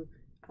 2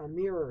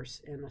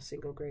 mirrors in a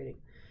single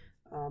grating.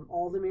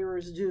 All the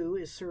mirrors do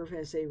is serve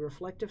as a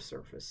reflective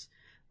surface,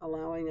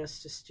 allowing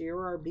us to steer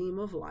our beam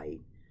of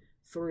light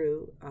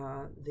through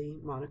the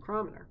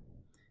monochromator.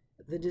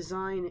 The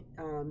design,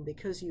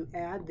 because you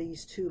add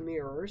these 2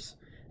 mirrors,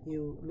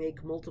 you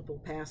make multiple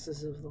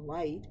passes of the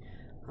light,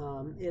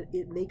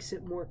 it makes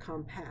it more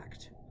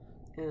compact.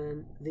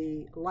 And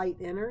the light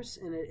enters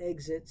and it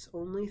exits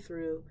only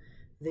through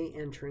the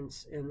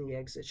entrance and the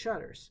exit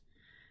shutters.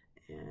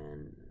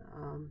 And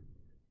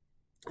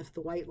if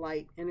the white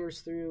light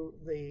enters through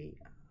the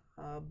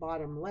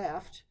bottom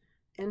left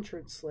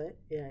entrance slit,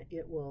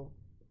 it will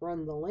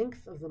run the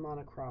length of the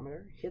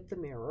monochromator, hit the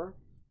mirror.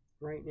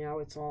 Right now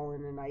it's all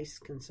in a nice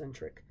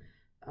concentric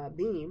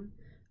beam,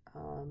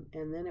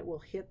 and then it will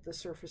hit the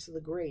surface of the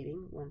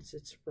grating once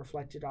it's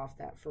reflected off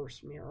that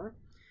first mirror.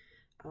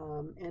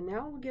 And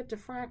now it will get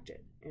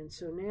diffracted, and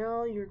so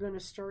now you're going to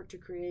start to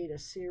create a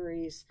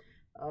series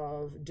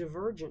of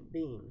divergent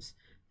beams,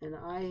 and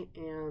I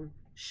am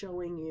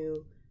showing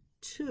you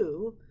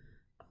 2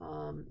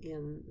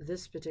 in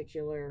this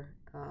particular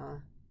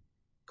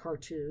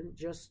cartoon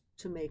just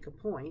to make a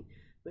point,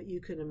 but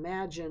you can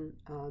imagine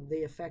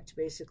the effect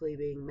basically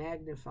being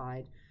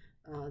magnified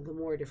the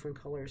more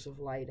different colors of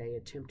light I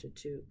attempted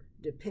to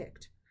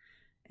depict.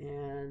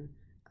 And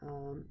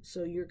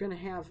so you're going to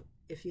have,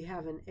 if you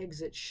have an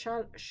exit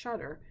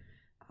shutter,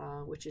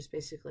 which is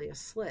basically a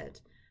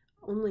slit,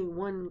 only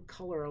one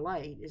color of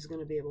light is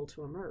going to be able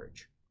to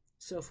emerge.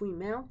 So if we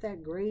mount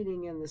that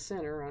grating in the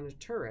center on a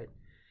turret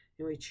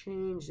and we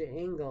change the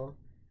angle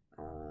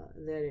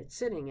that it's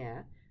sitting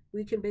at,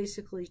 we can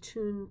basically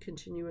tune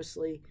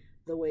continuously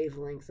the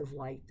wavelength of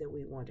light that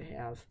we want to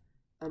have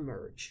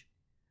emerge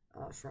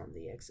from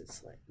the exit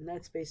slit. And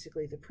that's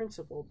basically the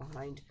principle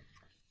behind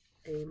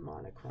a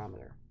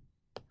monochromator.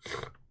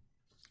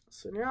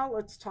 So now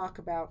let's talk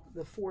about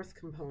the 4th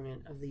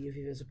component of the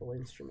UV visible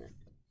instrument,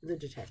 the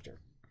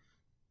detector.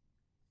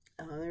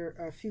 There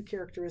are a few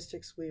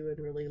characteristics we would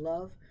really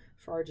love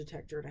for our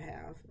detector to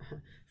have.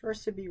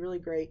 First, it'd be really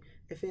great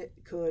if it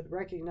could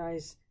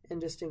recognize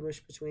and distinguish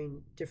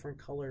between different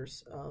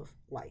colors of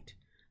light.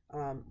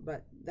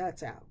 But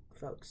that's out,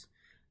 folks.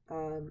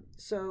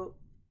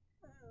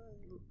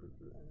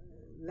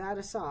 That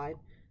aside,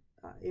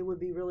 it would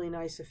be really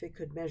nice if it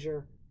could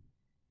measure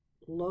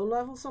low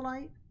levels of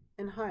light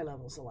and high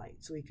levels of light,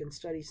 so we can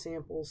study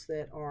samples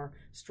that are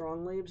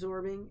strongly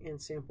absorbing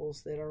and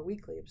samples that are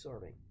weakly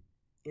absorbing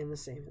in the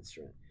same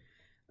instrument.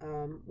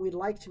 We'd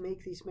like to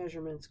make these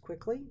measurements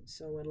quickly,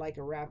 so I'd like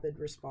a rapid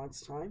response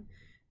time,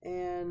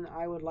 and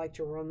I would like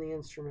to run the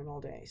instrument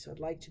all day. So I'd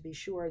like to be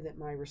sure that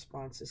my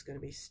response is going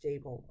to be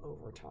stable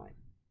over time.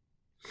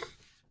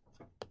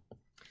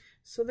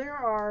 So there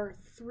are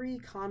 3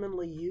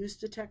 commonly used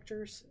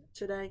detectors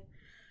today.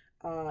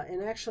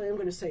 And actually, I'm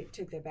going to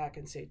take that back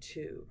and say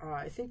 2.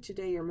 I think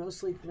today you're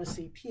mostly going to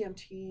see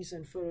PMTs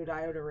and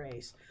photodiode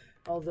arrays,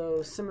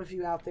 although some of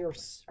you out there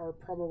are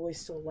probably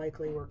still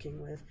likely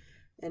working with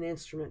an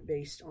instrument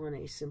based on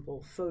a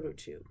simple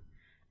phototube.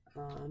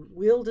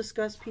 We'll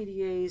discuss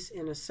PDAs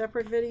in a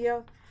separate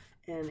video,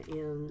 and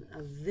in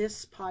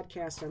this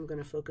podcast I'm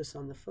going to focus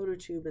on the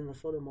phototube and the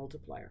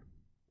photomultiplier.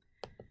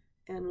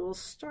 And we'll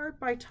start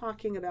by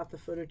talking about the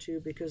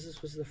phototube because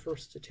this was the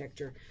first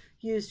detector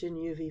used in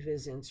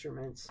UV-vis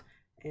instruments,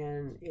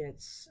 and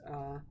it's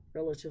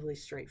relatively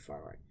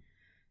straightforward.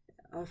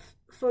 A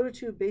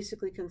phototube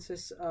basically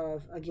consists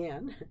of,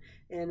 again,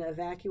 an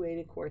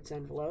evacuated quartz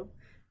envelope.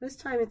 This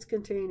time it's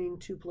containing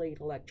 2 plate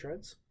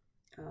electrodes,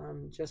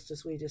 just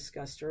as we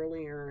discussed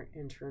earlier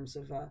in terms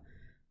of a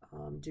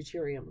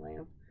deuterium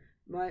lamp.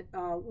 But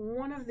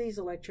one of these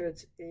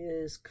electrodes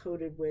is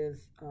coated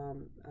with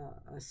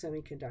a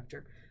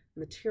semiconductor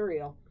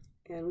material,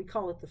 and we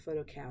call it the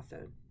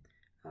photocathode.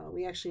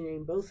 We actually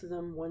name both of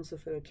them. One's the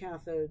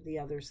photocathode, the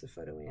other's the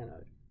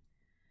photoanode.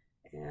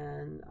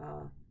 And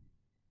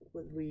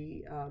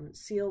we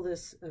seal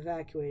this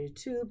evacuated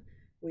tube.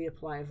 We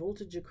apply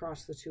voltage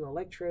across the 2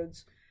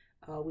 electrodes.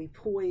 We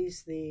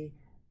poise the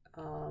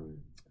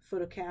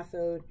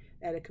photocathode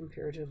at a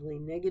comparatively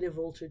negative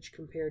voltage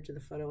compared to the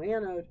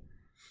photoanode.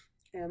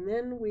 And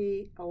then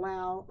we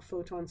allow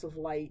photons of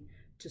light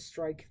to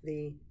strike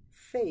the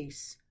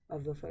face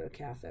of the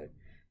photocathode.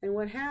 And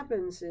what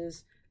happens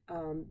is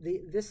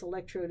this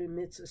electrode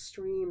emits a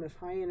stream of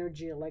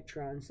high-energy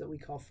electrons that we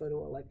call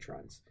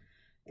photoelectrons.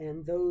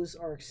 And those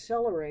are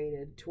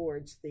accelerated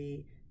towards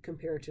the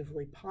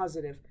comparatively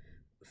positive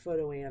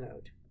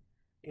photoanode.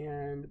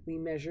 And we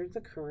measured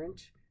the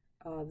current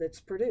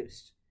that's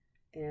produced.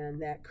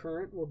 And that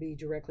current will be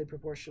directly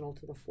proportional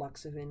to the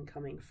flux of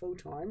incoming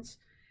photons.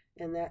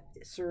 And that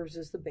serves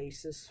as the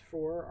basis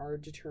for our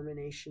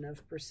determination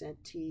of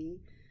 %T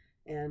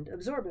and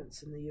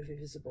absorbance in the UV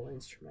visible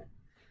instrument.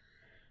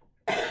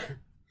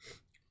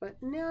 But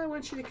now I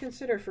want you to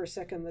consider for a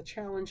second the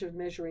challenge of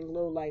measuring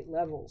low light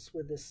levels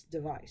with this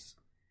device.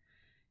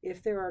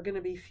 If there are going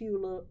to be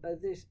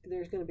there's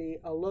going to be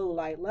a low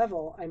light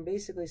level, I'm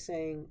basically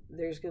saying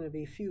there's going to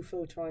be few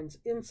photons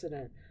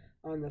incident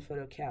on the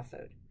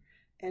photocathode.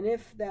 And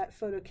if that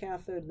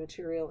photocathode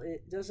material,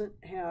 it doesn't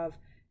have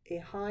a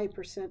high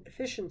 %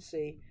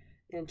 efficiency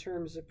in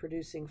terms of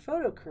producing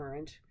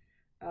photocurrent,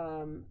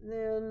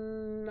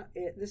 then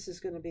this is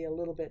going to be a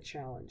little bit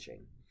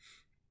challenging.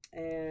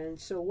 And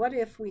so what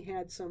if we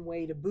had some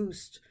way to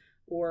boost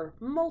or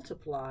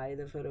multiply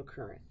the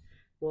photocurrent?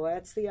 Well,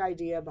 that's the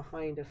idea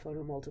behind a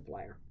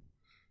photomultiplier.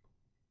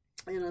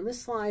 And on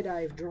this slide,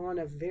 I've drawn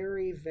a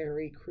very,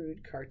 very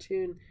crude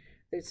cartoon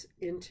that's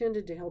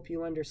intended to help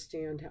you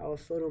understand how a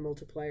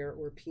photomultiplier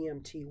or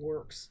PMT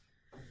works.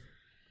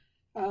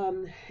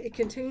 It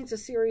contains a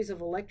series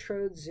of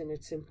electrodes, and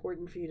it's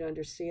important for you to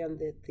understand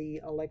that the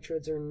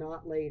electrodes are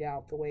not laid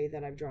out the way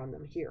that I've drawn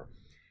them here.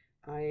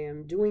 I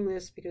am doing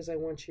this because I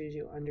want you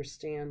to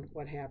understand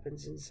what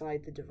happens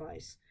inside the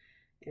device.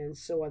 And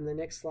so on the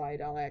next slide,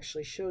 I'll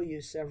actually show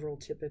you several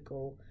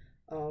typical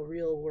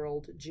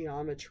real-world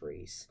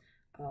geometries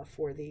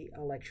for the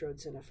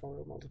electrodes in a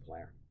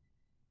photomultiplier.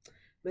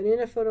 But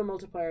in a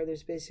photomultiplier,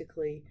 there's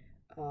basically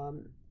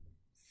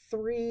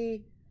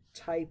 3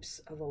 types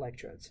of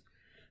electrodes.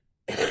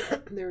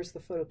 There's the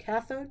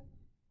photocathode,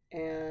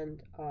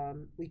 and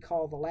we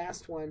call the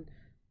last one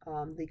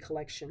the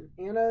collection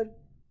anode.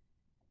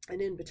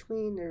 And in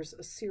between, there's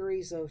a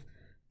series of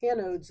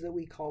anodes that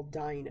we call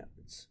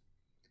dinodes.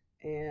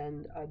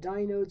 And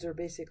dinodes are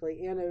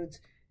basically anodes,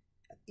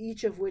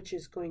 each of which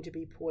is going to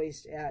be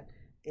poised at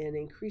an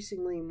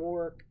increasingly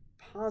more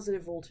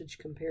positive voltage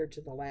compared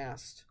to the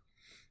last.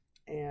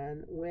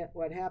 And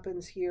what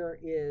happens here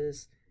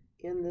is,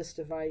 in this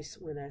device,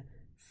 when a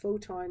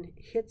photon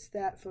hits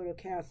that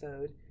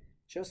photocathode,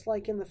 just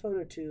like in the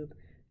phototube,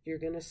 you're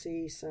going to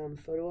see some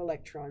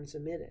photoelectrons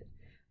emitted.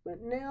 But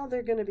now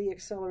they're going to be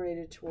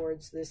accelerated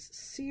towards this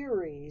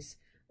series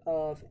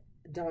of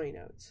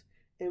dinodes.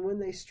 And when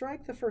they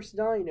strike the first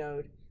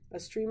dinode, a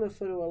stream of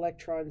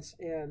photoelectrons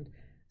and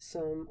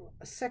some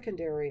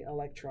secondary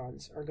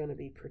electrons are going to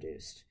be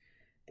produced.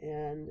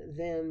 And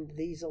then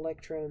these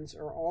electrons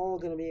are all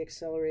going to be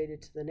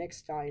accelerated to the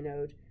next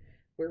dinode,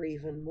 where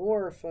even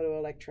more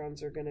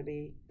photoelectrons are going to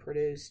be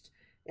produced.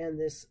 And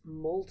this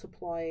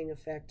multiplying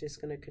effect is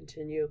going to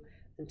continue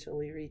until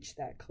we reach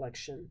that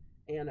collection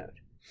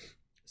anode.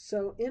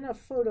 So in a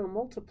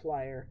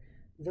photomultiplier,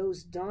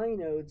 those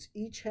dinodes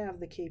each have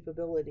the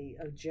capability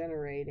of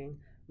generating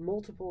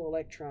multiple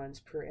electrons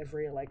per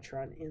every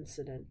electron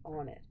incident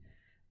on it.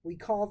 We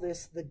call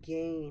this the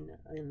gain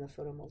in the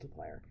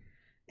photomultiplier.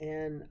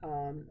 And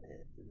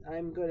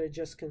I'm going to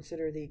just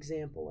consider the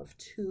example of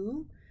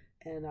 2,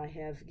 and I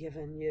have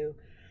given you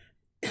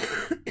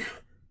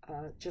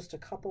just a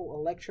couple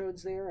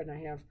electrodes there, and I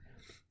have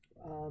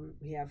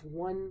we have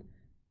one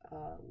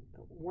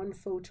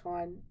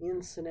photon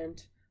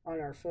incident on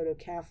our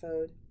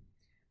photocathode.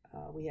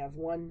 We have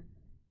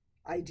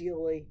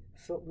ideally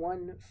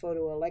one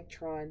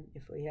photoelectron,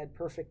 if we had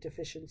perfect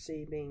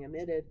efficiency, being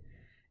emitted.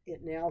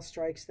 It now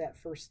strikes that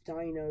first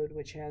dinode,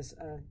 which has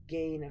a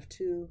gain of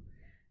 2,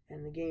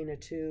 and the gain of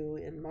 2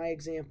 in my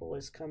example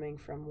is coming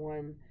from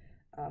one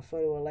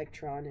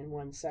photoelectron and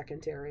one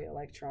secondary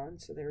electron.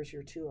 So there's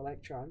your 2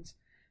 electrons.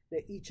 Now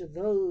each of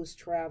those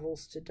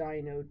travels to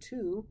dinode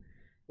 2,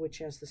 which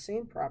has the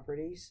same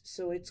properties,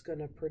 so it's going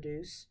to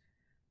produce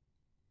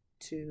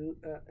 2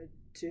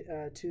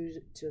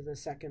 to the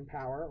second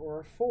power,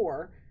 or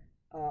 4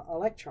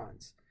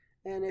 electrons.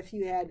 And if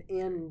you had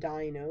n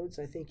dinodes,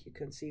 I think you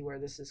can see where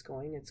this is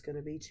going. It's going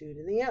to be 2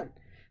 to the n.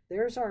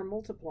 There's our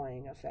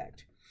multiplying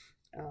effect.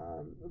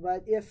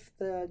 But if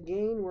the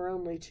gain were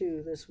only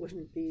 2, this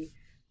wouldn't be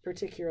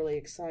particularly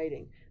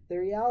exciting. The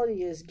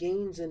reality is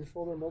gains in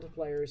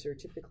photomultipliers are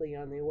typically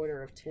on the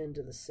order of 10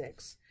 to the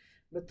 6.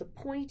 But the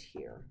point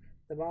here,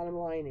 the bottom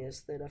line,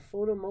 is that a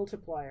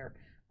photomultiplier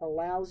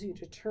allows you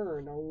to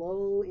turn a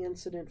low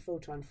incident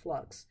photon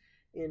flux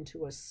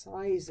into a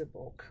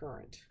sizable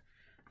current,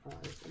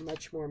 a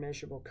much more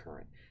measurable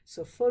current.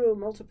 So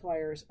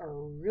photomultipliers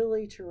are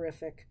really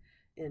terrific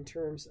in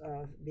terms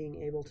of being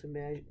able to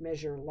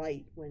measure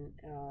light when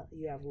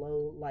you have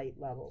low light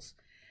levels.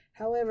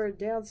 However,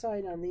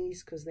 downside on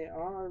these, because they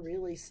are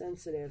really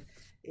sensitive,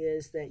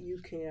 is that you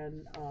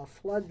can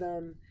flood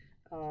them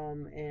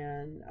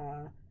and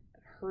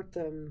hurt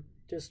them,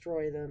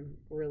 destroy them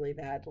really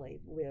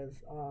badly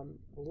with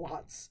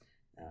lots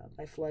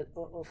by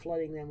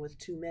flooding them with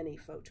too many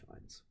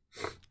photons.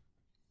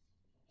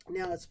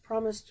 Now, as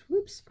promised,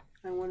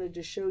 I wanted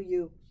to show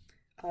you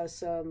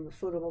some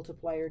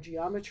photomultiplier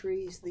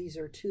geometries. These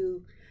are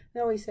two.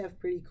 They always have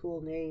pretty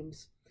cool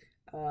names.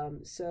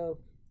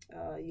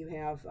 You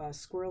have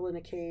squirrel in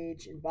a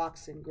cage and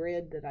box and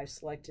grid that I've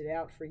selected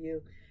out for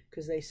you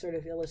because they sort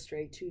of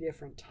illustrate two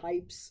different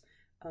types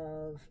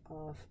of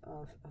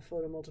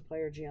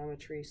photomultiplier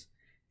geometries.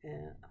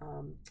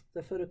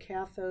 The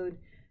photocathode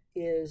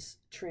is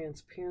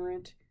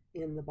transparent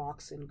in the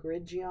box and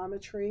grid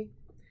geometry,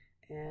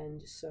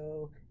 and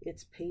so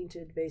it's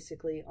painted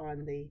basically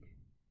on the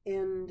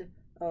end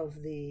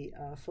of the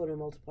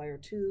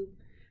photomultiplier tube,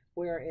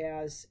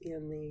 whereas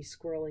in the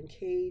squirrel and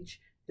cage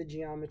the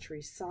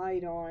geometry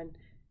side on,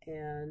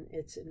 and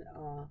it's an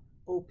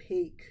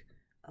opaque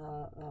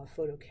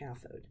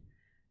photocathode.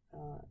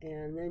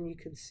 And then you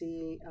can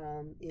see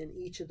in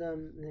each of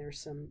them there's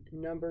some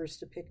numbers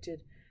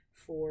depicted.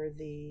 For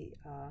the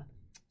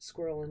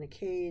squirrel in a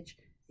cage,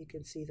 you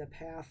can see the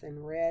path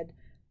in red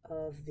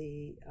of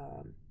the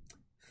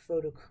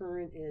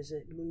photocurrent as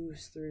it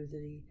moves through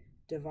the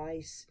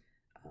device,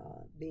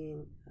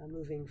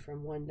 moving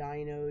from one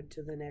dynode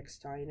to the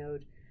next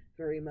dynode,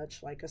 very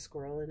much like a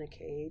squirrel in a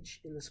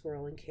cage, in the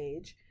squirrel and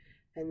cage.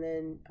 And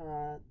then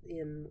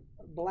in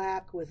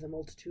black with a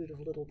multitude of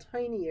little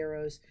tiny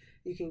arrows,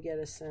 you can get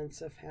a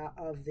sense of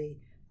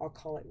I'll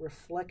call it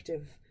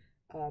reflective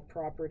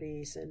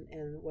properties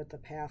and what the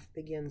path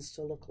begins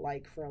to look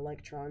like for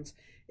electrons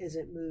as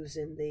it moves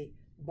in the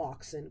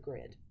box and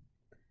grid.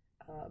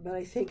 But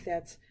I think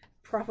that's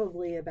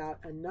probably about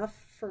enough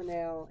for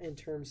now in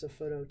terms of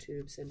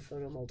phototubes and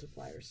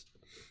photomultipliers.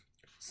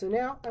 So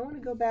now I want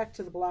to go back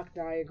to the block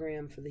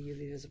diagram for the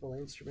UV visible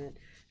instrument,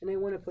 and I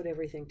want to put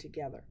everything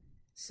together.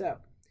 So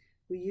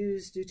we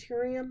use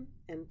deuterium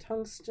and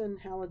tungsten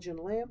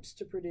halogen lamps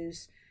to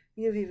produce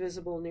UV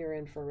visible near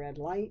infrared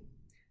light.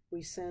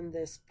 We send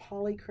this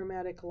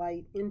polychromatic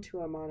light into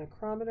a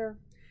monochromator,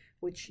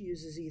 which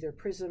uses either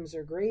prisms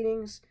or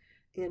gratings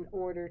in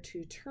order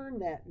to turn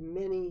that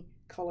many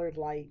colored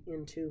light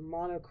into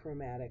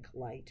monochromatic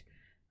light.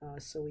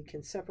 So we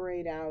can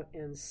separate out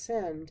and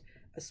send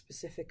a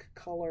specific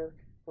color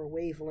or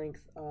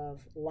wavelength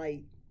of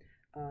light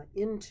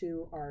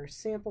into our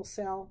sample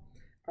cell.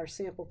 Our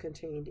sample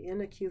contained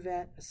in a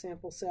cuvette, a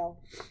sample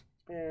cell,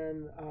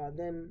 and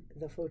then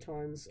the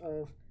photons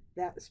of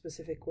that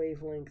specific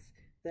wavelength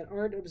that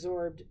aren't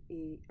absorbed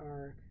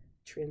are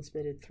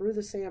transmitted through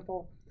the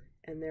sample,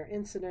 and they're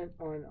incident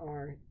on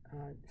our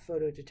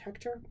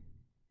photodetector.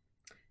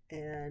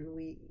 And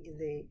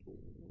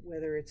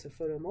whether it's a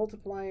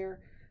photomultiplier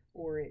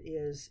or it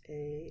is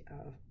a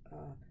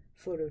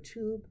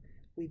phototube,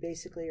 we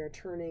basically are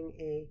turning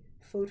a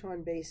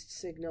photon-based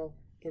signal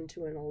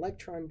into an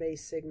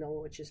electron-based signal,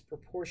 which is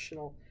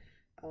proportional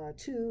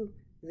to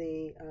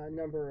the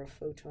number of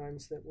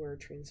photons that were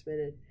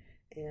transmitted.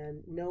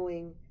 And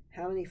knowing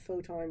how many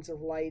photons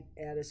of light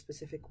at a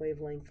specific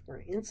wavelength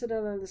were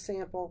incident on the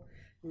sample,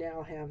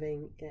 now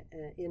having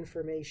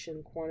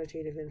information,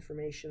 quantitative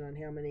information on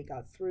how many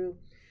got through,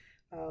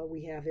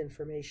 we have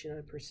information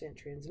on percent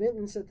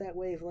transmittance at that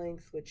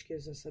wavelength, which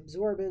gives us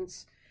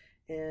absorbance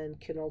and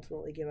can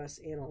ultimately give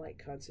us analyte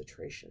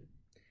concentration.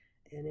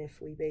 And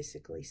if we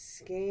basically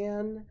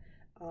scan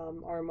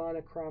our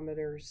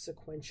monochromator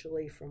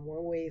sequentially from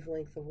one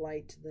wavelength of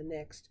light to the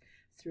next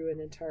through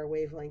an entire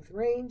wavelength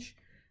range,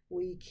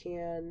 we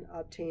can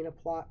obtain a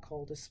plot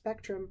called a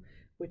spectrum,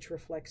 which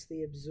reflects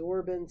the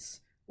absorbance,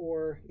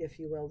 or if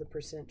you will, the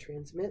percent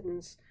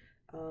transmittance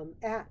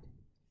at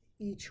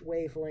each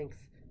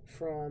wavelength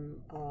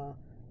from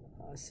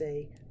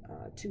say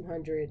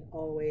 200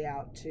 all the way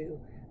out to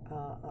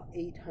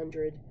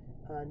 800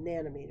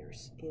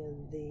 nanometers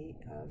in the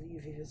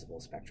UV visible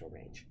spectral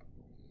range.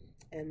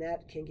 And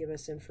that can give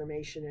us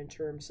information in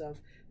terms of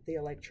the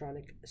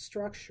electronic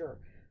structure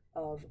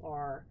of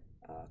our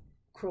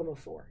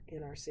chromophore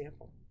in our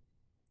sample.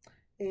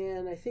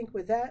 And I think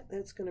with that,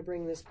 that's going to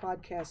bring this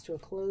podcast to a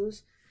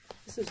close.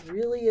 This is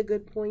really a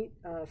good point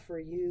for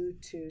you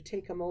to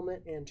take a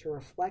moment and to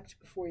reflect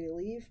before you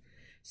leave.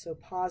 So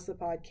pause the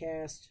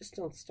podcast, just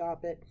don't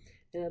stop it.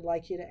 And I'd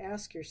like you to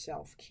ask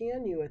yourself,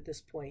 can you at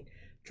this point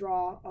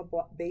draw a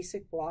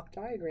basic block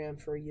diagram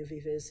for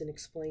UV-vis and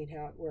explain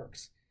how it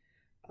works?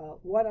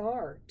 What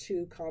are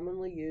two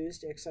commonly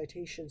used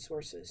excitation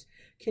sources?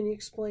 Can you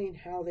explain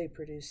how they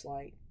produce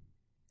light?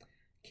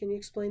 Can you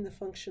explain the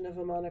function of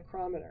a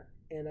monochromator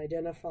and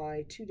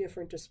identify two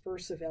different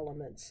dispersive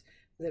elements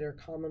that are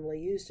commonly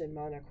used in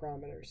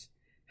monochromators?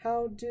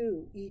 How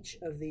do each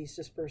of these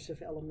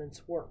dispersive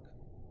elements work?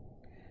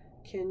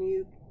 Can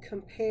you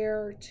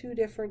compare two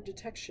different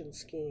detection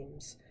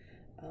schemes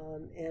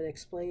and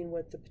explain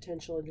what the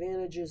potential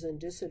advantages and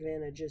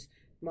disadvantages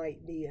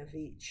might be of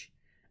each?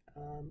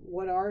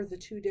 What are the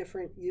two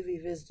different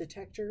UV-vis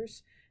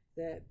detectors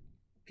that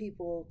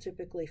people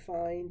typically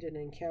find and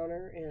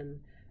encounter, and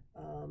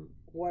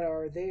what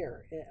are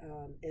their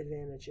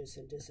advantages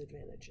and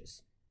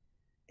disadvantages.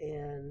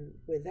 And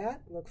with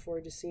that, look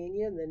forward to seeing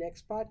you in the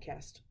next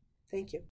podcast. Thank you.